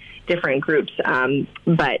different groups.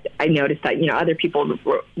 But I noticed that, other people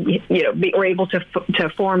were able to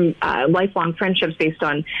form lifelong friendships based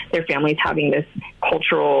on their families having this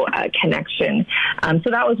cultural connection.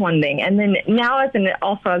 So that was one thing. And then now as an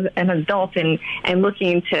adult and looking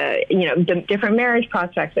into, the different marriage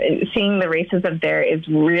prospects, seeing the racism there is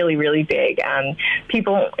really, really big. People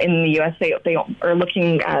people in the U.S. they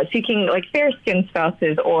are seeking like fair-skinned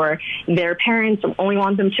spouses, or their parents only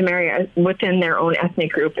want them to marry within their own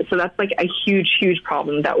ethnic group. So that's like a huge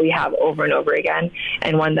problem that we have over and over again,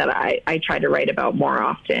 and one that I try to write about more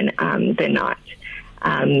often than not.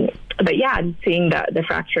 But yeah, seeing the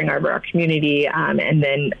fracturing of our community, and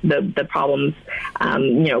then the problems,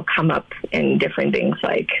 come up in different things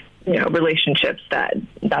like, relationships,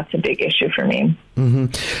 that's a big issue for me. Mm-hmm.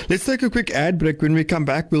 Let's take a quick ad break. When we come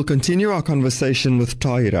back, we'll continue our conversation with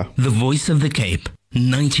Tahira. The Voice of the Cape,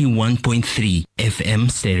 91.3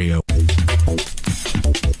 FM stereo.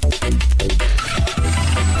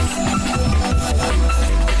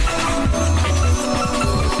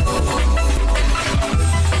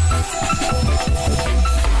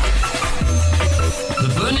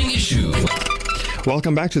 The Burning Issue.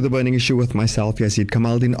 Welcome back to The Burning Issue with myself, Yazid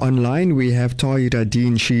Kamaldin. Online, we have Tahira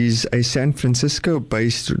Dean. She's a San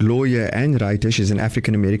Francisco-based lawyer and writer. She's an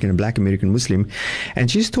African-American and Black American Muslim.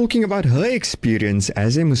 And she's talking about her experience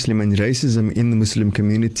as a Muslim and racism in the Muslim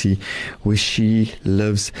community where she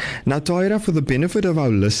lives. Now, Tahira, for the benefit of our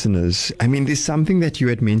listeners, I mean, there's something that you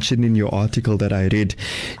had mentioned in your article that I read.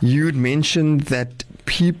 You had mentioned that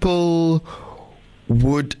people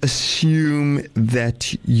would assume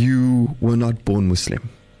that you were not born Muslim.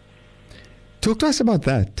 Talk to us about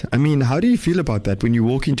that. I mean, how do you feel about that when you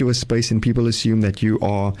walk into a space and people assume that you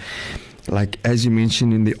are, like, as you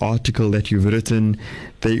mentioned in the article that you've written,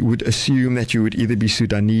 they would assume that you would either be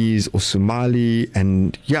Sudanese or Somali.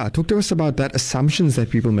 And yeah, talk to us about that assumptions that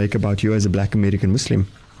people make about you as a Black American Muslim.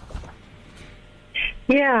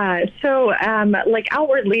 Yeah, so like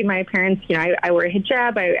outwardly, my parents, I wear a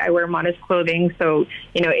hijab, I wear modest clothing. So,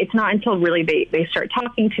 it's not until really they start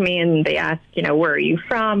talking to me and they ask, where are you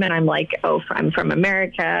from? And I'm like, oh, I'm from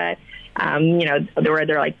America.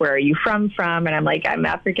 They're like, where are you from? And I'm like, I'm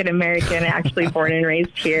African American, actually born and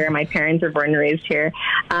raised here. My parents are born and raised here.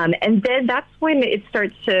 And then that's when it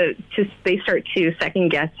starts they start to second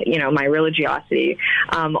guess, my religiosity.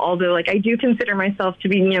 Although, like, I do consider myself to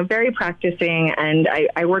be, very practicing, and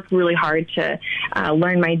I work really hard to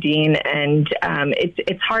learn my deen. And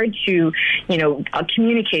it's hard to,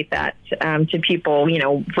 communicate that to people,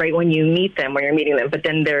 right when you meet them, when you're meeting them. But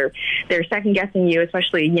then they're second guessing you,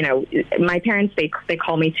 especially, my parents, they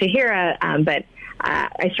call me Tahira, but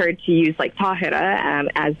I started to use like Tahira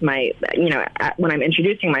as my, when I'm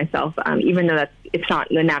introducing myself, even though it's not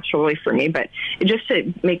the natural way for me, but just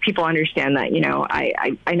to make people understand that,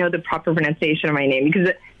 I know the proper pronunciation of my name, because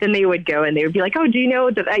then they would go and they would be like, oh, do you know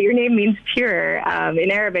that your name means pure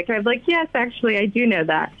in Arabic? And I'd be like, yes, actually, I do know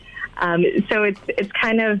that. So it's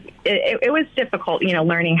kind of, it was difficult,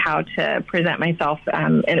 learning how to present myself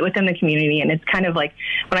within the community. And it's kind of like,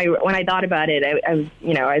 when I thought about it,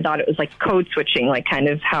 I thought it was like code switching, like kind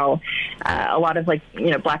of how a lot of like,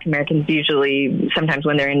 Black Americans usually, sometimes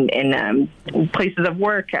when they're in places of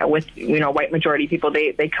work with, white majority people,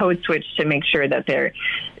 they code switch to make sure that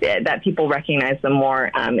that people recognize them more.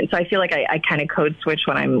 And so I feel like I kind of code switch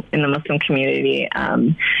when I'm in the Muslim community,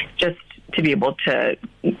 just to be able to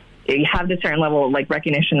have this certain level of like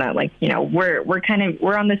recognition that like, we're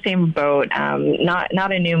on the same boat,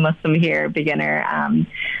 not a new Muslim here, beginner,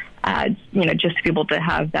 just to be able to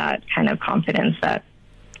have that kind of confidence that,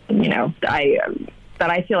 that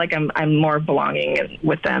I feel like I'm more belonging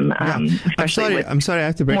with them, especially I'm sorry, I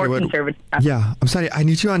have to break more your word. Conservative. Yeah, I'm sorry. I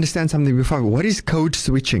need to understand something before. What is code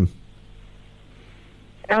switching?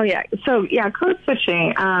 Oh, yeah. So, yeah, code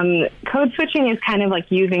switching. Code switching is kind of like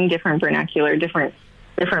using different vernacular, different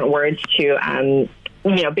words to,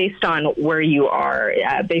 based on where you are,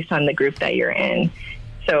 based on the group that you're in.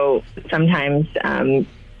 So sometimes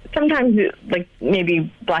like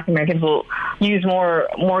maybe Black Americans will use more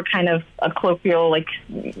kind of a colloquial like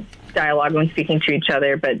dialogue when speaking to each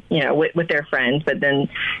other, but with their friends. But then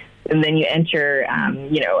you enter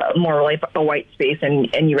more like a white space,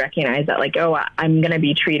 and you recognize that like, oh, I'm going to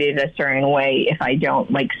be treated a certain way if I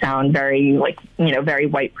don't like sound very like very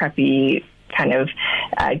white preppy kind of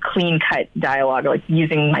clean cut dialogue, like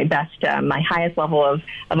using my best, my highest level of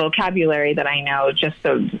vocabulary that I know, just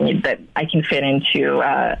so that I can fit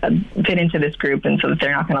into this group, and so that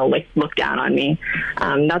they're not going to like look down on me.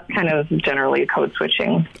 That's kind of generally code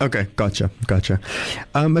switching. Okay, gotcha.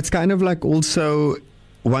 It's kind of like also,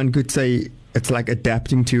 one could say, it's like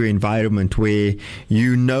adapting to your environment where,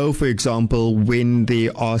 for example, when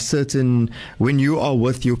you are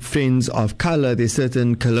with your friends of color, there's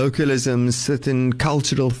certain colloquialisms, certain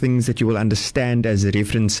cultural things that you will understand as a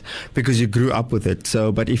reference because you grew up with it.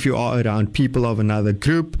 So, but if you are around people of another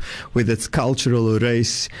group, whether it's cultural or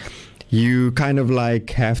race, you kind of like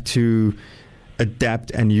have to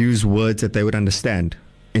adapt and use words that they would understand.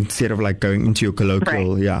 instead of like going into your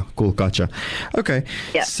colloquial. Right. Yeah, cool, gotcha. Okay,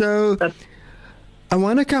 Yeah, so I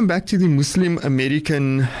want to come back to the Muslim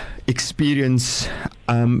American experience,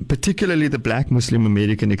 particularly the Black Muslim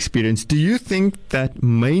American experience. Do you think that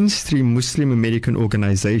mainstream Muslim American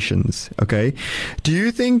organizations, okay, do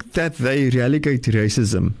you think that they relegate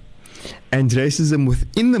racism and racism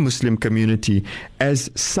within the Muslim community as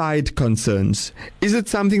side concerns? Is it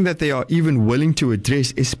something that they are even willing to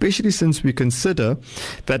address, especially since we consider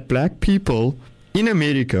that Black people in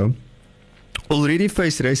America already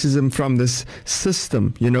face racism from this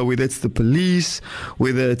system, you know, whether it's the police,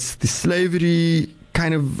 whether it's the slavery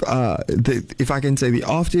kind of, if I can say, the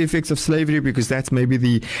after effects of slavery, because that's maybe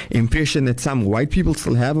the impression that some white people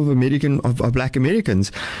still have of Black Americans.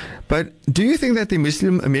 But do you think that the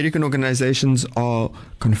Muslim American organizations are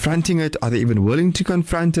confronting it? Are they even willing to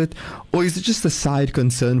confront it? Or is it just a side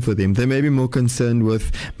concern for them? They may be more concerned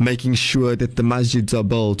with making sure that the masjids are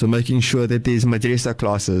built or making sure that there's madrasa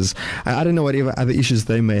classes. I don't know, whatever other issues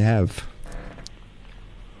they may have.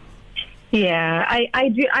 Yeah,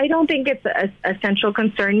 I don't think it's a central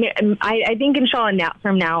concern. I think, inshallah,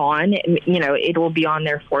 from now on, you know, it will be on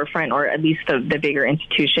their forefront, or at least the bigger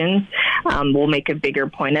institutions will make a bigger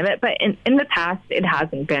point of it. But in the past, it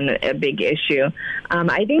hasn't been a big issue.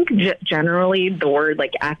 I think generally the word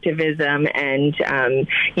like activism and,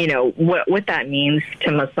 you know, what that means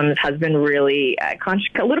to Muslims has been really a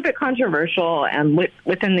little bit controversial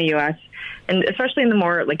within the U.S., and especially in the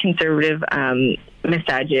more like conservative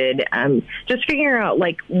masajid, just figuring out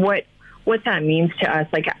like what that means to us,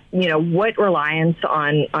 like, you know, what reliance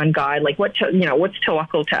on God, like what's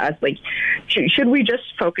tawakkul to us, like should we just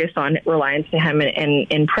focus on reliance to him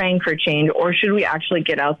and praying for change, or should we actually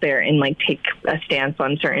get out there and like take a stance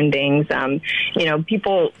on certain things? You know,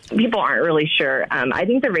 people aren't really sure. I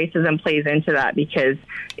think the racism plays into that because,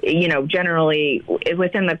 you know, generally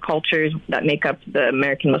within the cultures that make up the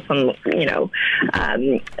American Muslim, you know,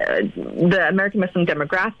 the American Muslim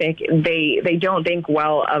demographic, they don't think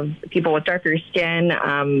well of people with darker skin,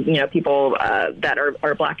 you know, people that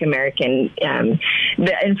are Black American.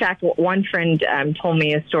 In fact, one friend told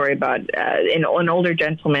me a story about an older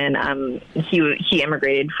gentleman. He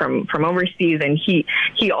immigrated from overseas, and he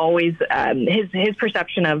always his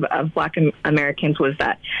perception of Black Americans was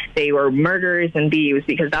that they were murderers and thieves,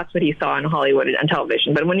 because that's what he saw on Hollywood and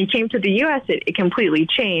television. But when he came to the U.S., it completely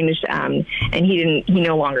changed, and he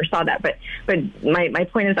no longer saw that. But my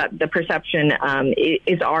point is that the perception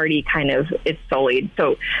is already kind of, it's sullied.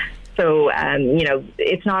 So you know,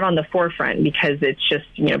 it's not on the forefront because it's just,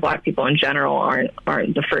 you know, Black people in general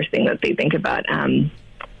aren't the first thing that they think about.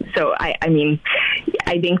 So I mean,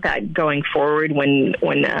 I think that going forward, when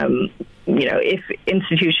you know, if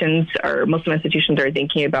institutions or Muslim institutions are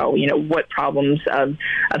thinking about, you know, what problems of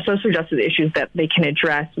social justice issues that they can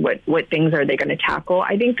address, what things are they going to tackle,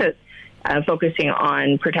 I think that focusing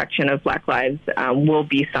on protection of Black lives will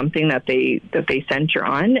be something that they center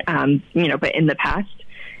on. You know, but in the past,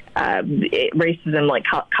 racism like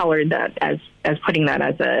colored that as putting that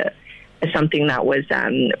as something that was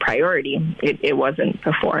priority. It wasn't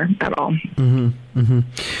before at all. Mm-hmm, mm-hmm.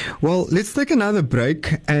 Well, let's take another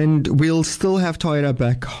break, and we'll still have Tyra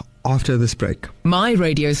back after this break. My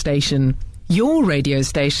radio station, your radio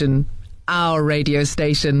station, our radio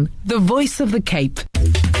station, the voice of the Cape.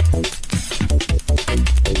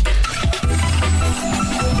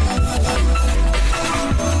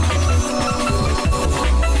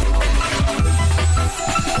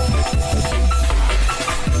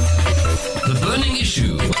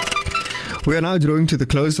 We are now drawing to the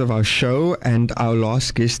close of our show, and our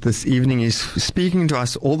last guest this evening is speaking to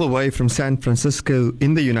us all the way from San Francisco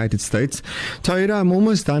in the United States. Tyra, I'm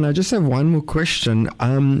almost done. I just have one more question.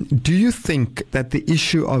 Do you think that the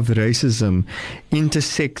issue of racism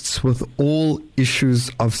intersects with all issues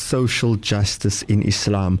of social justice in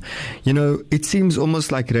Islam? You know, it seems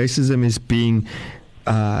almost like racism is being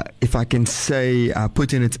if I can say,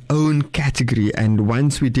 put in its own category. And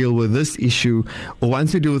once we deal with this issue, or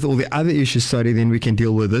once we deal with all the other issues, then we can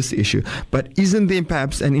deal with this issue. But isn't there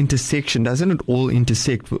perhaps an intersection? Doesn't it all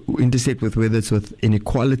intersect with whether it's with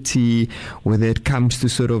inequality, whether it comes to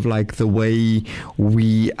sort of like the way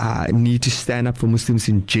we need to stand up for Muslims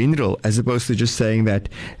in general, as opposed to just saying that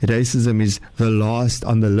racism is the last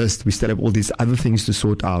on the list. We still have all these other things to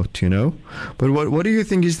sort out, you know? But what do you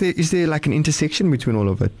think? Is there like an intersection between all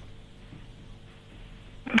of it?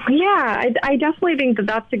 Yeah, I definitely think that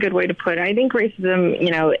that's a good way to put it. I think racism,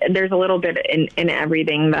 there's a little bit in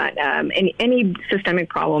everything that any systemic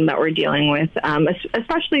problem that we're dealing with,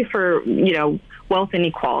 especially for, wealth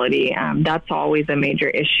inequality. That's always a major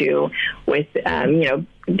issue with,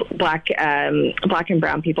 black and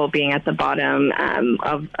brown people being at the bottom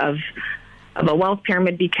of a wealth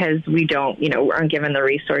pyramid because we aren't given the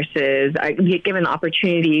resources, given the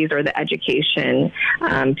opportunities or the education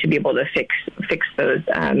to be able to fix those,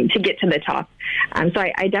 to get to the top. So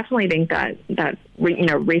I definitely think that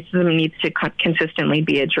racism needs to consistently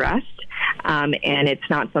be addressed. And it's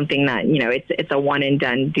not something that, it's a one and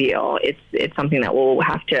done deal. It's something that we'll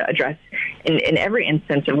have to address in every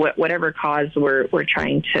instance of whatever cause we're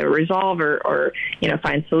trying to resolve or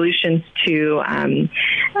find solutions to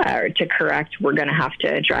correct. We're going to have to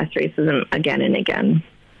address racism again and again.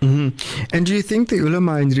 Mm-hmm. And do you think the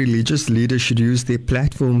ulama and religious leaders should use their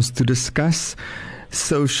platforms to discuss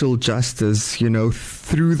social justice,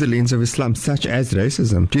 through the lens of Islam, such as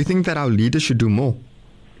racism? Do you think that our leaders should do more?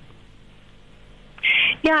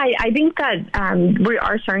 Yeah, I think that we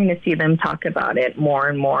are starting to see them talk about it more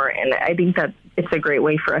and more, and I think that it's a great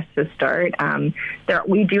way for us to start.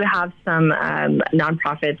 We do have some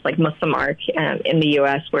nonprofits like Muslim Arc in the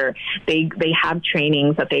U.S. where they have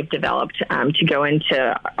trainings that they've developed to go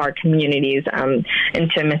into our communities,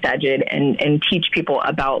 into masajid, and teach people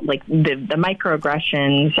about like the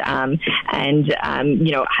microaggressions and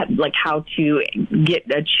like how to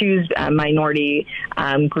choose minority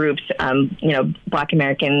groups, Black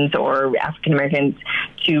Americans or African Americans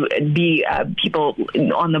to be people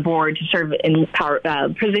on the board to serve in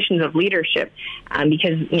positions of leadership,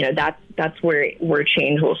 because that's where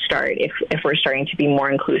change will start if we're starting to be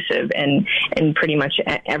more inclusive in pretty much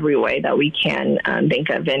every way that we can think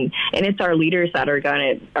of, and it's our leaders that are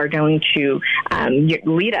going to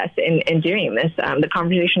lead us in doing this. The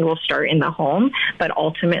conversation will start in the home, but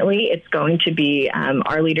ultimately it's going to be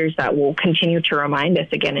our leaders that will continue to remind us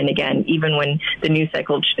again and again, even when the news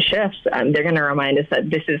cycle shifts. They're going to remind us that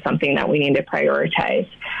this is something that we need to prioritize,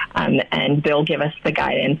 and they'll give us the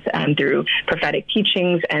guidance through prophetic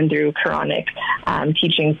teachings and through Quranic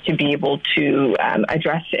teachings to be able to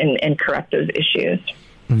address and correct those issues.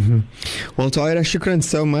 Mm-hmm. Well, Tahira, shukran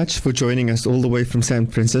so much for joining us all the way from San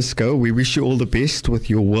Francisco. We wish you all the best with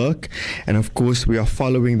your work. And of course, we are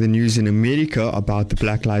following the news in America about the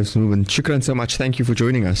Black Lives Movement. Shukran so much. Thank you for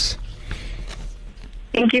joining us.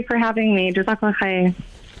 Thank you for having me. Jazakallah khair.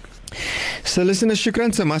 So listeners,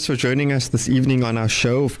 shukran so much for joining us this evening on our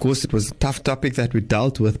show. Of course, it was a tough topic that we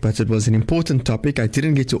dealt with, but it was an important topic. I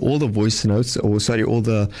didn't get to all the voice notes, all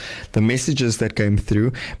the messages that came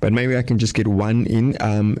through, but maybe I can just get one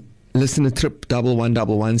in. Listener Trip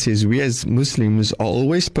 1111 says, we as Muslims are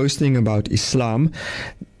always posting about Islam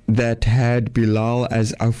that had Bilal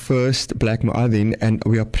as our first black mu'adhin, and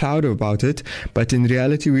we are proud about it, but in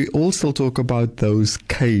reality we all still talk about those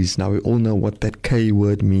K's. Now we all know what that K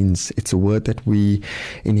word means. It's a word that we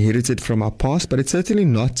inherited from our past, but it's certainly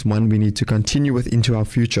not one we need to continue with into our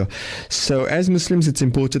future. So as Muslims, it's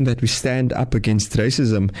important that we stand up against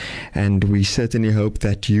racism, and we certainly hope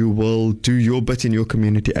that you will do your bit in your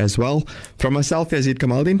community as well. From myself, Yazid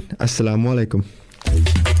Kamaldin, Assalamu alaikum.